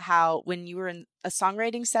story about how when you were in a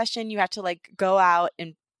songwriting session, you had to like go out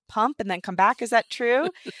and pump and then come back. Is that true?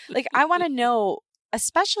 Like, I want to know,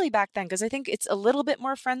 especially back then, because I think it's a little bit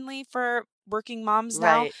more friendly for working moms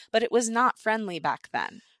now, but it was not friendly back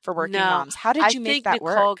then for working moms. How did you make that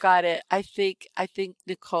work? Nicole got it. I think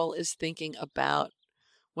Nicole is thinking about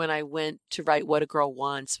when I went to write What a Girl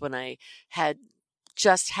Wants, when I had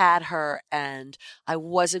just had her and I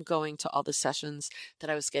wasn't going to all the sessions that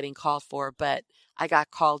I was getting called for, but I got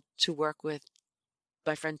called to work with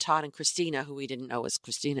my friend Todd and Christina, who we didn't know was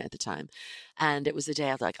Christina at the time. And it was the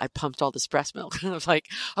day I pumped all this breast milk. I was like,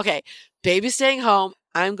 okay, baby's staying home.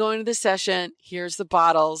 I'm going to the session. Here's the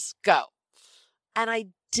bottles. Go. And I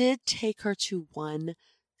did take her to one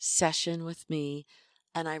session with me.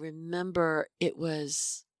 And I remember it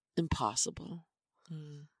was impossible.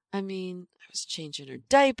 I mean, I was changing her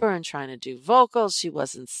diaper and trying to do vocals. She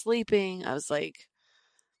wasn't sleeping. I was like,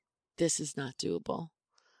 this is not doable.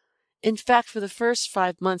 In fact, for the first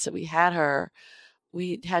 5 months that we had her,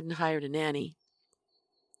 we hadn't hired a nanny.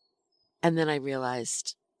 And then I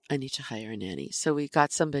realized I need to hire a nanny. So we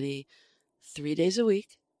got somebody 3 days a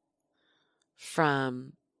week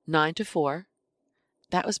from 9 to 4.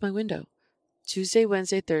 That was my window. Tuesday,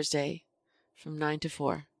 Wednesday, Thursday from 9 to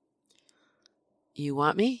 4. You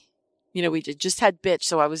want me? You know, we just had bitch.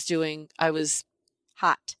 So I was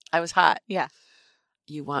hot. I was hot. Yeah.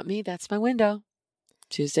 You want me? That's my window.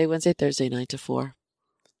 Tuesday, Wednesday, Thursday, 9 to 4.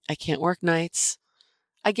 I can't work nights.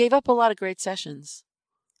 I gave up a lot of great sessions.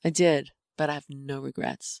 I did, but I have no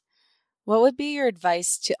regrets. What would be your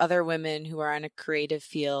advice to other women who are in a creative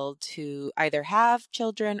field who either have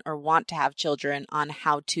children or want to have children on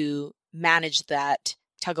how to manage that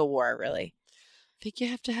tug of war, really? I think you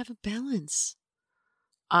have to have a balance.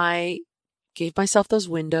 I gave myself those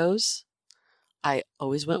windows. I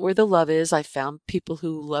always went where the love is. I found people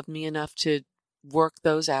who loved me enough to work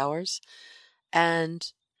those hours. And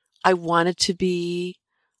I wanted to be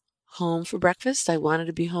home for breakfast. I wanted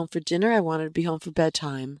to be home for dinner. I wanted to be home for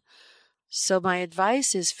bedtime. So my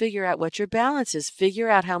advice is figure out what your balance is. Figure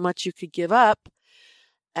out how much you could give up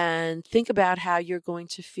and think about how you're going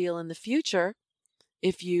to feel in the future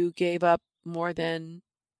if you gave up more than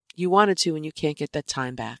you wanted to and you can't get that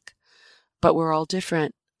time back. But we're all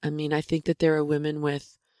different. I mean, I think that there are women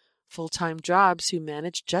with full-time jobs who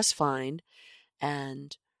manage just fine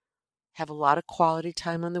and have a lot of quality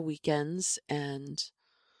time on the weekends and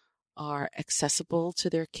are accessible to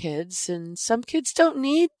their kids. And some kids don't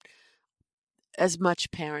need as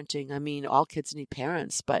much parenting. I mean, all kids need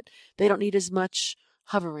parents, but they don't need as much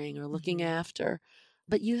hovering or looking after.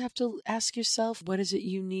 But you have to ask yourself, what is it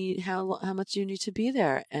you need? How much you need to be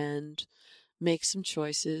there, and make some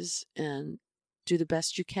choices and do the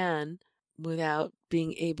best you can without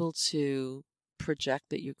being able to project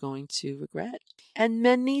that you're going to regret. And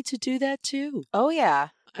men need to do that too. Oh, yeah.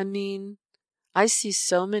 I mean, I see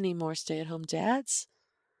so many more stay-at-home dads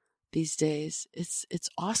these days. It's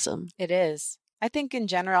awesome. It is. I think in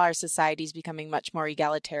general, our society is becoming much more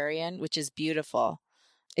egalitarian, which is beautiful.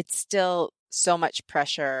 It's still so much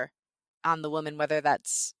pressure on the woman, whether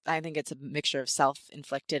that's, I think it's a mixture of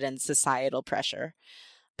self-inflicted and societal pressure.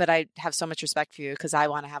 But I have so much respect for you because I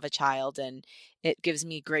want to have a child, and it gives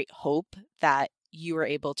me great hope that you were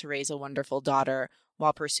able to raise a wonderful daughter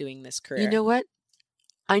while pursuing this career. You know what?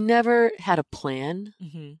 I never had a plan.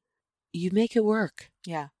 Mm-hmm. You make it work.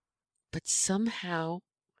 Yeah. But somehow,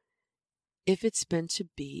 if it's meant to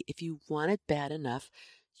be, if you want it bad enough,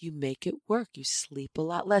 you make it work. You sleep a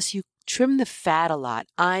lot less. You trim the fat a lot.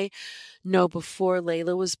 I know before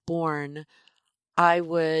Layla was born, I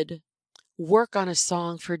would work on a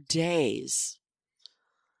song for days.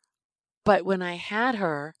 But when I had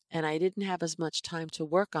her and I didn't have as much time to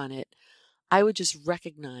work on it, I would just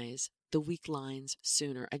recognize the weak lines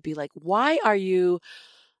sooner. I'd be like, why are you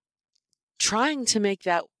trying to make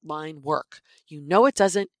that line work? You know it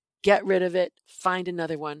doesn't. Get rid of it. Find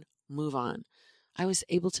another one. Move on. I was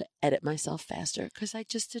able to edit myself faster because I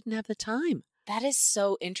just didn't have the time. That is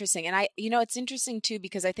so interesting. And it's interesting too,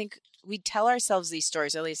 because I think we tell ourselves these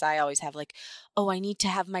stories, or at least I always have, like, oh, I need to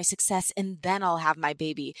have my success and then I'll have my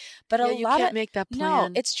baby. But you can't make that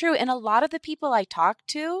plan. No, it's true. And a lot of the people I talk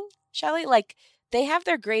to, Shelly, like, they have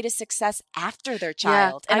their greatest success after their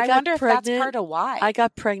child. Yeah, and I wonder if that's part of why. I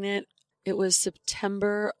got pregnant. It was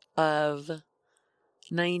September of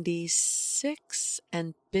 96,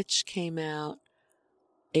 and Bitch came out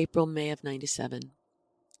April, May of 97.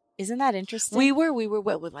 Isn't that interesting? We were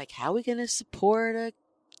like, how are we going to support a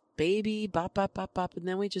baby? Bop, bop, bop, bop. And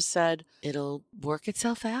then we just said, it'll work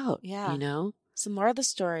itself out. Yeah. You know? So more of the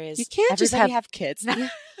story is, you can't just have kids.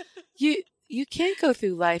 You can't go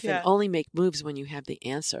through life Yeah. and only make moves when you have the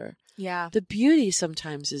answer. Yeah. The beauty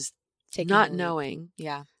sometimes is not knowing.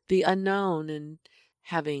 Yeah. The unknown and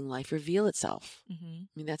having life reveal itself. Mm-hmm. I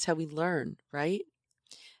mean, that's how we learn, right?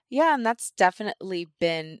 Yeah, and that's definitely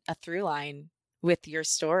been a through line with your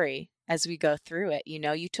story as we go through it. You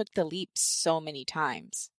know, you took the leap so many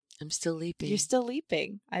times. I'm still leaping. You're still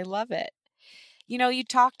leaping. I love it. You know, you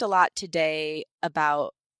talked a lot today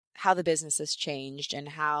about how the business has changed and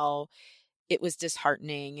how it was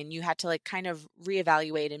disheartening, and you had to, like, kind of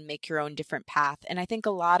reevaluate and make your own different path. And I think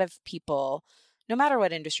a lot of people, no matter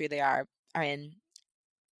what industry they are in,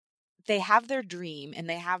 they have their dream and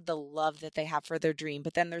they have the love that they have for their dream,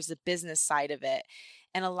 but then there's the business side of it.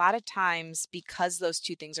 And a lot of times, because those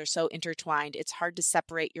two things are so intertwined, it's hard to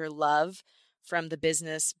separate your love from the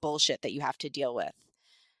business bullshit that you have to deal with.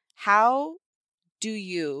 How do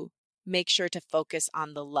you make sure to focus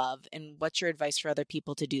on the love, and what's your advice for other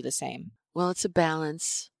people to do the same? Well, it's a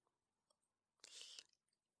balance.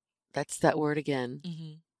 That's that word again.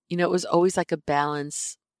 Mm-hmm. You know, it was always like a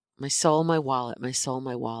balance. My soul, my wallet, my soul,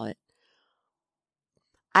 my wallet.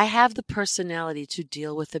 I have the personality to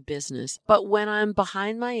deal with the business, but when I'm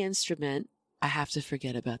behind my instrument, I have to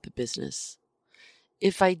forget about the business.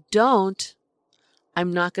 If I don't,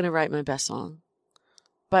 I'm not going to write my best song.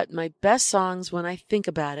 But my best songs, when I think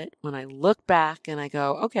about it, when I look back and I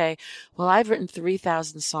go, okay, well, I've written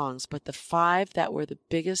 3,000 songs, but the 5 that were the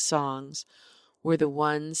biggest songs were the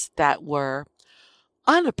ones that were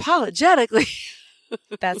unapologetically.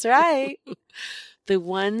 That's right. The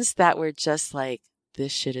ones that were just like,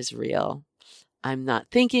 this shit is real. I'm not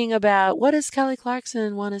thinking about what does Kelly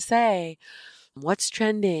Clarkson want to say? What's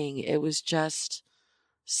trending? It was just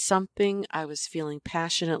something I was feeling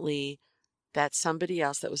passionately that somebody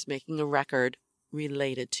else that was making a record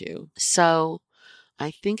related to. So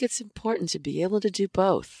I think it's important to be able to do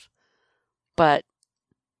both. But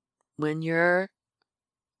when you're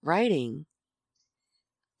writing,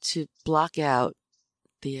 to block out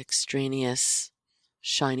the extraneous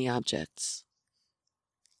shiny objects.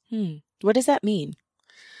 What does that mean?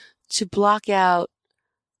 To block out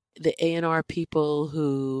the A&R people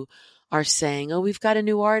who are saying, oh, we've got a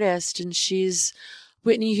new artist and she's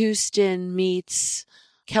Whitney Houston meets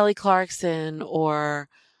Kelly Clarkson, or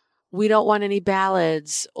we don't want any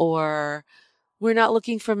ballads, or we're not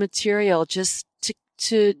looking for material, just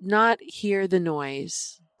to not hear the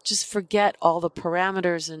noise. Just forget all the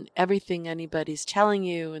parameters and everything anybody's telling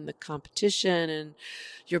you and the competition, and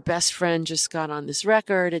your best friend just got on this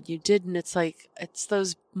record and you didn't. It's like, it's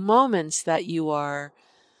those moments that you are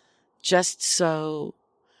just so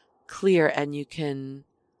clear and you can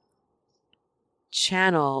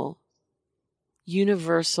channel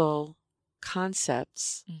universal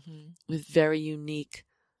concepts with very unique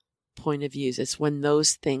point of views. It's when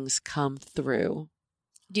those things come through.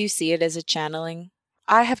 Do you see it as a channeling?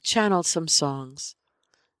 I have channeled some songs,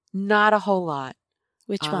 not a whole lot.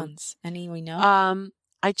 Which ones? Any we know?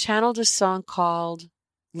 I channeled a song called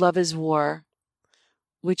Love is War,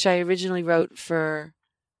 which I originally wrote for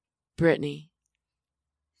Britney.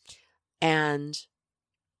 And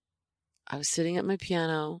I was sitting at my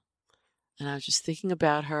piano and I was just thinking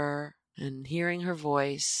about her and hearing her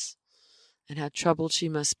voice and how troubled she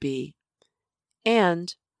must be.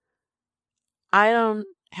 And I don't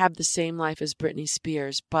have the same life as Britney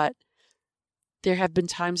Spears, but there have been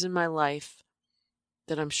times in my life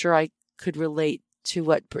that I'm sure I could relate to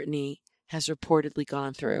what Britney has reportedly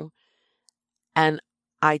gone through. And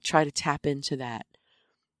I try to tap into that.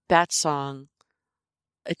 That song,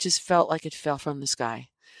 it just felt like it fell from the sky.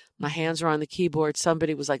 My hands were on the keyboard.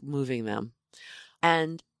 Somebody was like moving them.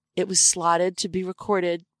 And it was slotted to be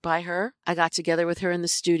recorded by her. I got together with her in the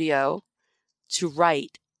studio to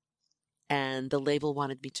write. And the label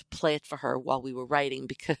wanted me to play it for her while we were writing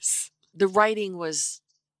because the writing was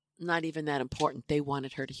not even that important. They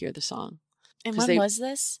wanted her to hear the song. And when was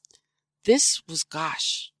this? This was,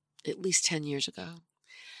 at least 10 years ago.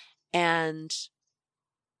 And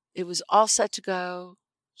it was all set to go.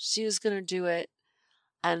 She was going to do it.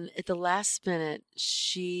 And at the last minute,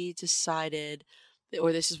 she decided,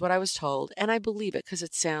 or this is what I was told, and I believe it because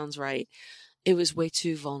it sounds right, it was way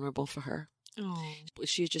too vulnerable for her. Oh.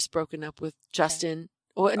 She had just broken up with Justin.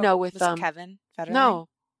 Or no, with was it Kevin Federline?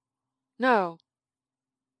 No.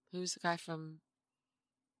 Who's the guy from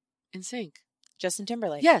NSYNC? Justin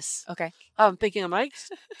Timberlake. Yes. Okay. I'm thinking, am I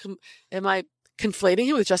conflating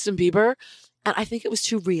him with Justin Bieber? And I think it was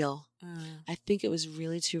too real. I think it was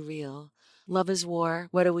really too real. Love is war.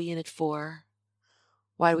 What are we in it for?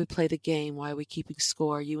 Why do we play the game? Why are we keeping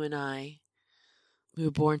score? You and I. We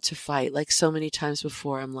were born to fight. Like so many times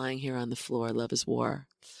before, I'm lying here on the floor. Love is war.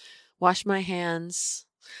 Wash my hands.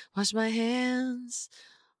 Wash my hands.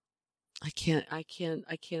 I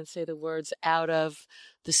can't say the words out of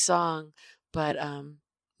the song, but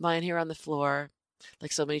lying here on the floor,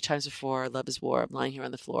 like so many times before, love is war. I'm lying here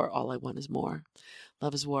on the floor. All I want is more.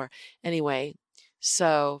 Love is war. Anyway,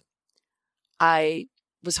 so I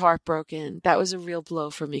was heartbroken. That was a real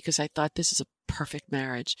blow for me because I thought this is a perfect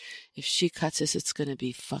marriage. If she cuts this, it's going to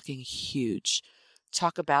be fucking huge.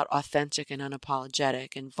 Talk about authentic and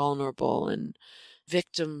unapologetic and vulnerable and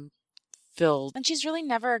victim filled. And she's really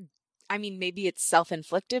never, I mean, maybe it's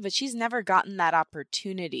self-inflicted, but she's never gotten that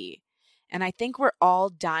opportunity. And I think we're all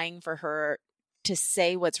dying for her to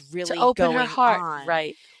say what's really to open going her heart, on.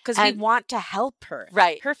 right? Because we want to help her.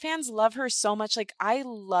 Right. Her fans love her so much. Like, I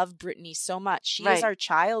love Britney so much. She Right. is our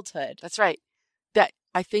childhood. That's right. That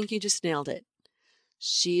I think you just nailed it.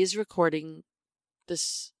 She is recording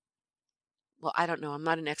this. Well, I don't know. I'm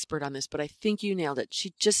not an expert on this, but I think you nailed it.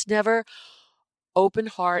 She just never opened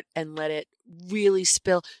heart and let it really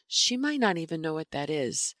spill. She might not even know what that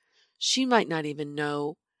is. She might not even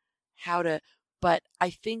know how to, but I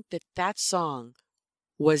think that song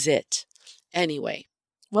was it. Anyway.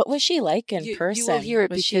 What was she like in person? You will hear it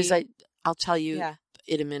Was because I'll tell you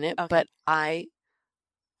in a minute, Okay. but I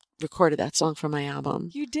recorded that song for my album.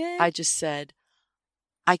 You did? I just said,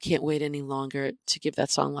 I can't wait any longer to give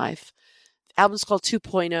that song life. The album's called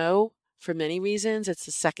 2.0 for many reasons. It's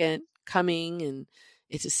the second coming and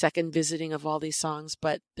it's a second visiting of all these songs,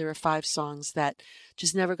 but there are 5 songs that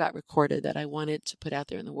just never got recorded that I wanted to put out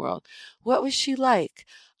there in the world. What was she like?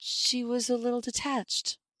 She was a little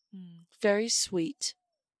detached, very sweet,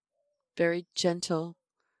 very gentle.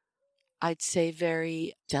 I'd say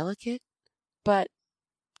very delicate, but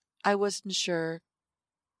I wasn't sure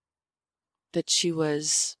that she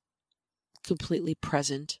was completely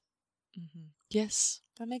present. Mm-hmm. Yes.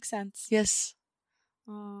 That makes sense. Yes.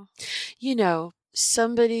 Oh. You know,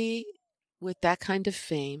 somebody with that kind of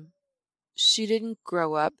fame, she didn't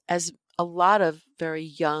grow up as a lot of very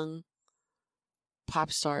young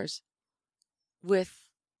pop stars with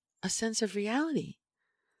a sense of reality.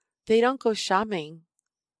 They don't go shopping.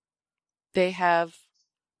 They have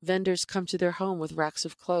vendors come to their home with racks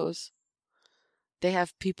of clothes. They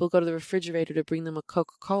have people go to the refrigerator to bring them a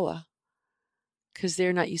Coca-Cola because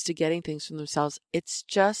they're not used to getting things from themselves. It's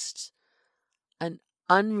just an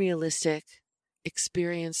unrealistic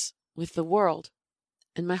experience with the world.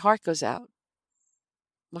 And my heart goes out.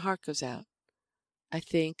 My heart goes out. I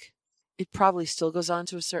think it probably still goes on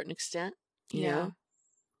to a certain extent, you know?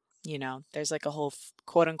 You know, there's like a whole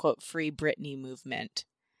quote unquote free Britney movement.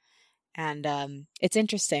 And it's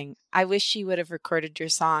interesting. I wish she would have recorded your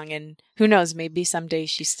song, and who knows, maybe someday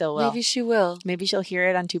she still will. Maybe she will. Maybe she'll hear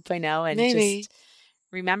it on 2.0 and Maybe. just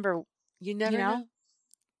remember. You never know.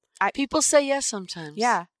 People say yes sometimes.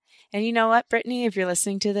 Yeah. And you know what, Brittany, if you're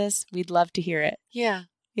listening to this, we'd love to hear it. Yeah.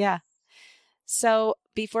 Yeah. So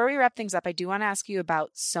before we wrap things up, I do want to ask you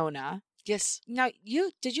about Sona. Yes. Now,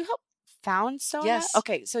 did you help found Sona? Yes.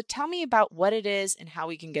 Okay, so tell me about what it is and how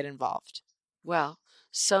we can get involved. Well,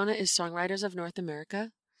 Sona is Songwriters of North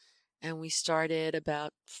America, and we started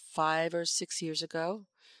about 5 or 6 years ago.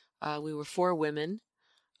 We were 4 women.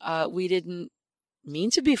 We didn't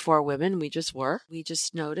mean to be 4 women. We just were. We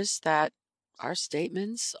just noticed that our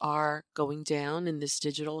statements are going down in this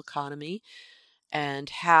digital economy, and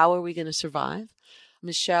how are we going to survive?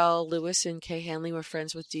 Michelle Lewis and Kay Hanley were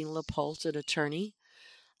friends with Dean LaPolt, an attorney,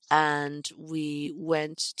 and we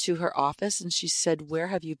went to her office and she said, "Where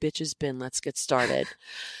have you bitches been? Let's get started."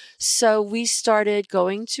 So we started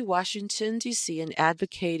going to Washington, D.C. and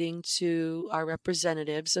advocating to our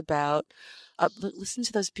representatives about, listen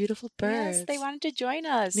to those beautiful birds. Yes, they wanted to join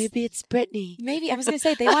us. Maybe it's Britney. Maybe. I was going to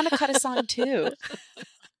say, they want to cut a song too.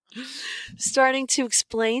 Starting to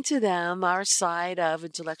explain to them our side of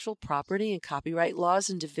intellectual property and copyright laws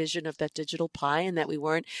and division of that digital pie, and that we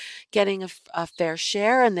weren't getting a fair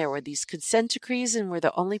share, and there were these consent decrees, and we're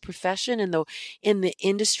the only profession in the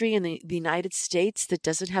industry in the United States that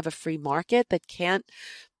doesn't have a free market, that can't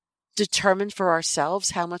determine for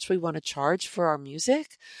ourselves how much we want to charge for our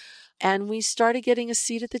music. And we started getting a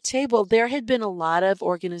seat at the table. There had been a lot of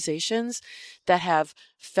organizations that have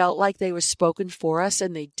felt like they were spoken for us,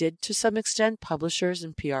 and they did to some extent, publishers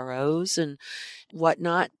and PROs and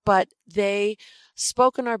whatnot, but they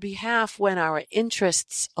spoke on our behalf when our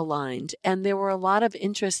interests aligned. And there were a lot of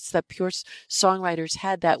interests that pure songwriters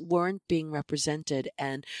had that weren't being represented.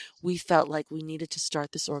 And we felt like we needed to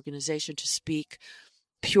start this organization to speak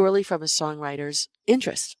purely from a songwriter's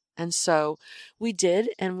interest. And so we did,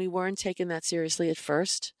 and we weren't taken that seriously at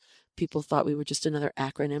first. People thought we were just another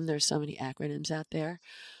acronym. There's so many acronyms out there.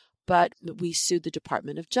 But we sued the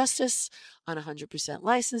Department of Justice on 100%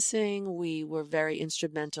 licensing. We were very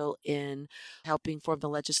instrumental in helping form the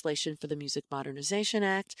legislation for the Music Modernization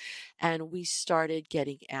Act. And we started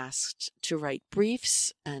getting asked to write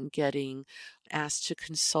briefs and getting asked to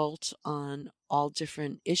consult on all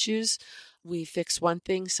different issues. We fix one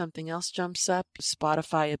thing, something else jumps up.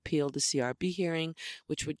 Spotify appealed the CRB hearing,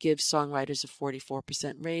 which would give songwriters a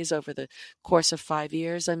 44% raise over the course of 5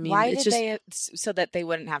 years. I mean, why did they, so that they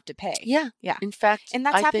wouldn't have to pay? Yeah. Yeah. In fact, and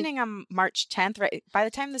that's happening on March 10th, right? By the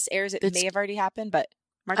time this airs, it may have already happened, but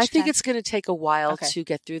March 10th? I think it's going to take a while to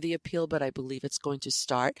get through the appeal, but I believe it's going to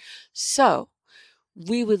start. So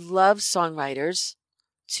we would love songwriters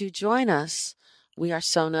to join us. We are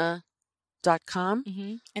Sona.com.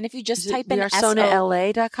 Mm-hmm. And if you just type in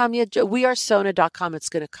SonaLA.com, we are Sona.com, it's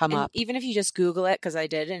going to come up. Even if you just Google it, because I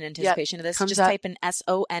did in anticipation of this, just type in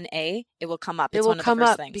SONA, it will come up. It's one of the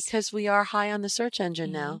first things. Because we are high on the search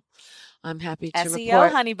engine now. I'm happy to SEO,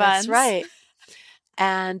 report. honey buns. That's right.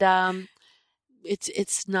 And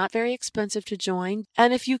it's not very expensive to join.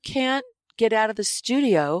 And if you can't get out of the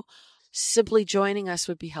studio, simply joining us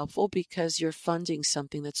would be helpful, because you're funding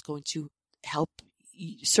something that's going to help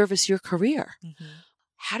service your career. Mm-hmm.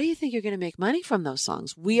 How do you think you're going to make money from those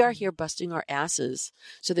songs? We are here busting our asses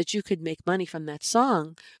so that you could make money from that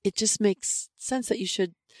song. It just makes sense that you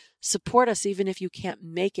should support us even if you can't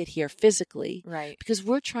make it here physically. Right. Because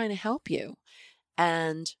we're trying to help you.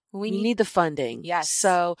 And we need the funding. Yes.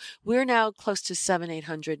 So we're now close to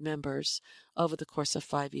 700-800 members over the course of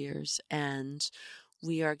 5 years. And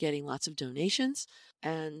we are getting lots of donations,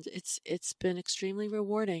 and it's been extremely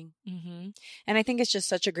rewarding. Mm-hmm. And I think it's just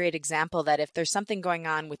such a great example that if there's something going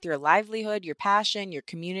on with your livelihood, your passion, your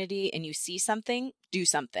community, and you see something, do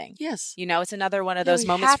something. Yes. You know, it's another one of those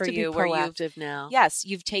moments for you where you've now. Yes,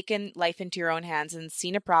 you've taken life into your own hands and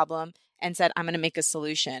seen a problem and said, I'm going to make a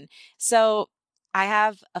solution. So I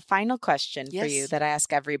have a final question for you that I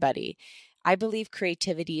ask everybody. I believe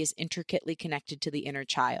creativity is intricately connected to the inner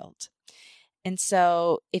child. And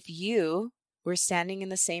so if you were standing in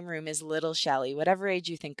the same room as little Shelly, whatever age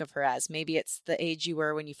you think of her as, maybe it's the age you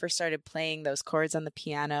were when you first started playing those chords on the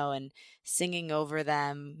piano and singing over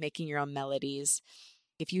them, making your own melodies.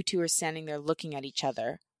 If you two are standing there looking at each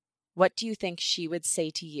other, what do you think she would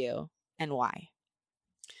say to you and why?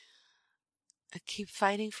 I keep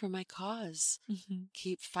fighting for my cause. Mm-hmm.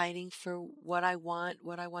 Keep fighting for what I want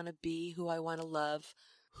to be, who I want to love,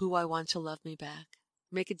 who I want to love me back.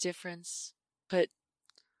 Make a difference. Put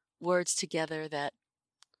words together that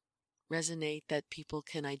resonate, that people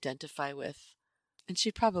can identify with. And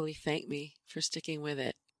she'd probably thank me for sticking with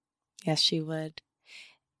it. Yes, she would.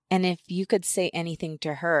 And if you could say anything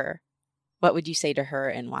to her, what would you say to her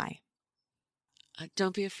and why?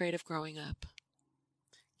 Don't be afraid of growing up.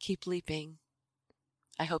 Keep leaping.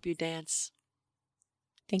 I hope you dance.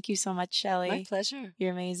 Thank you so much, Shelly. My pleasure.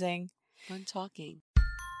 You're amazing. Fun talking.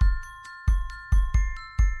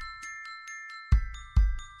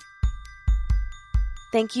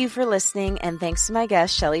 Thank you for listening, and thanks to my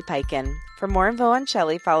guest, Shelly Peiken. For more info on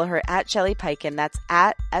Shelly, follow her at Shelly Peiken. That's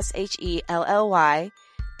at SHELLYPEIKEN.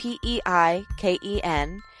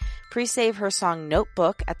 Pre-save her song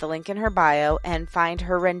Notebook at the link in her bio and find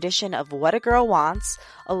her rendition of What a Girl Wants,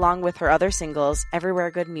 along with her other singles, everywhere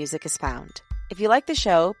good music is found. If you like the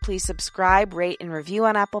show, please subscribe, rate, and review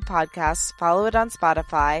on Apple Podcasts, follow it on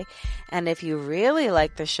Spotify, and if you really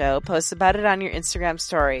like the show, post about it on your Instagram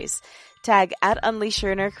stories. Tag at Unleash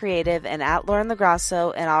Your Inner Creative and at Lauren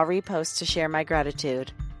LaGrasso, and I'll repost to share my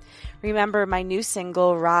gratitude. Remember, my new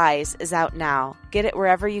single, Rise, is out now. Get it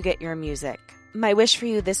wherever you get your music. My wish for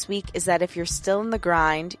you this week is that if you're still in the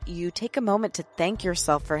grind, you take a moment to thank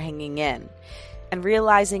yourself for hanging in and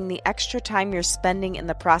realizing the extra time you're spending in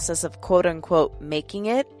the process of quote-unquote making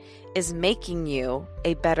it is making you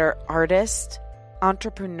a better artist,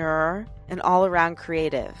 entrepreneur, and all-around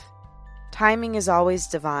creative. Timing is always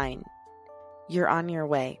divine. You're on your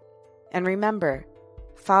way. And remember,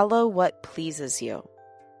 follow what pleases you.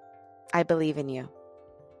 I believe in you.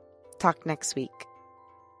 Talk next week.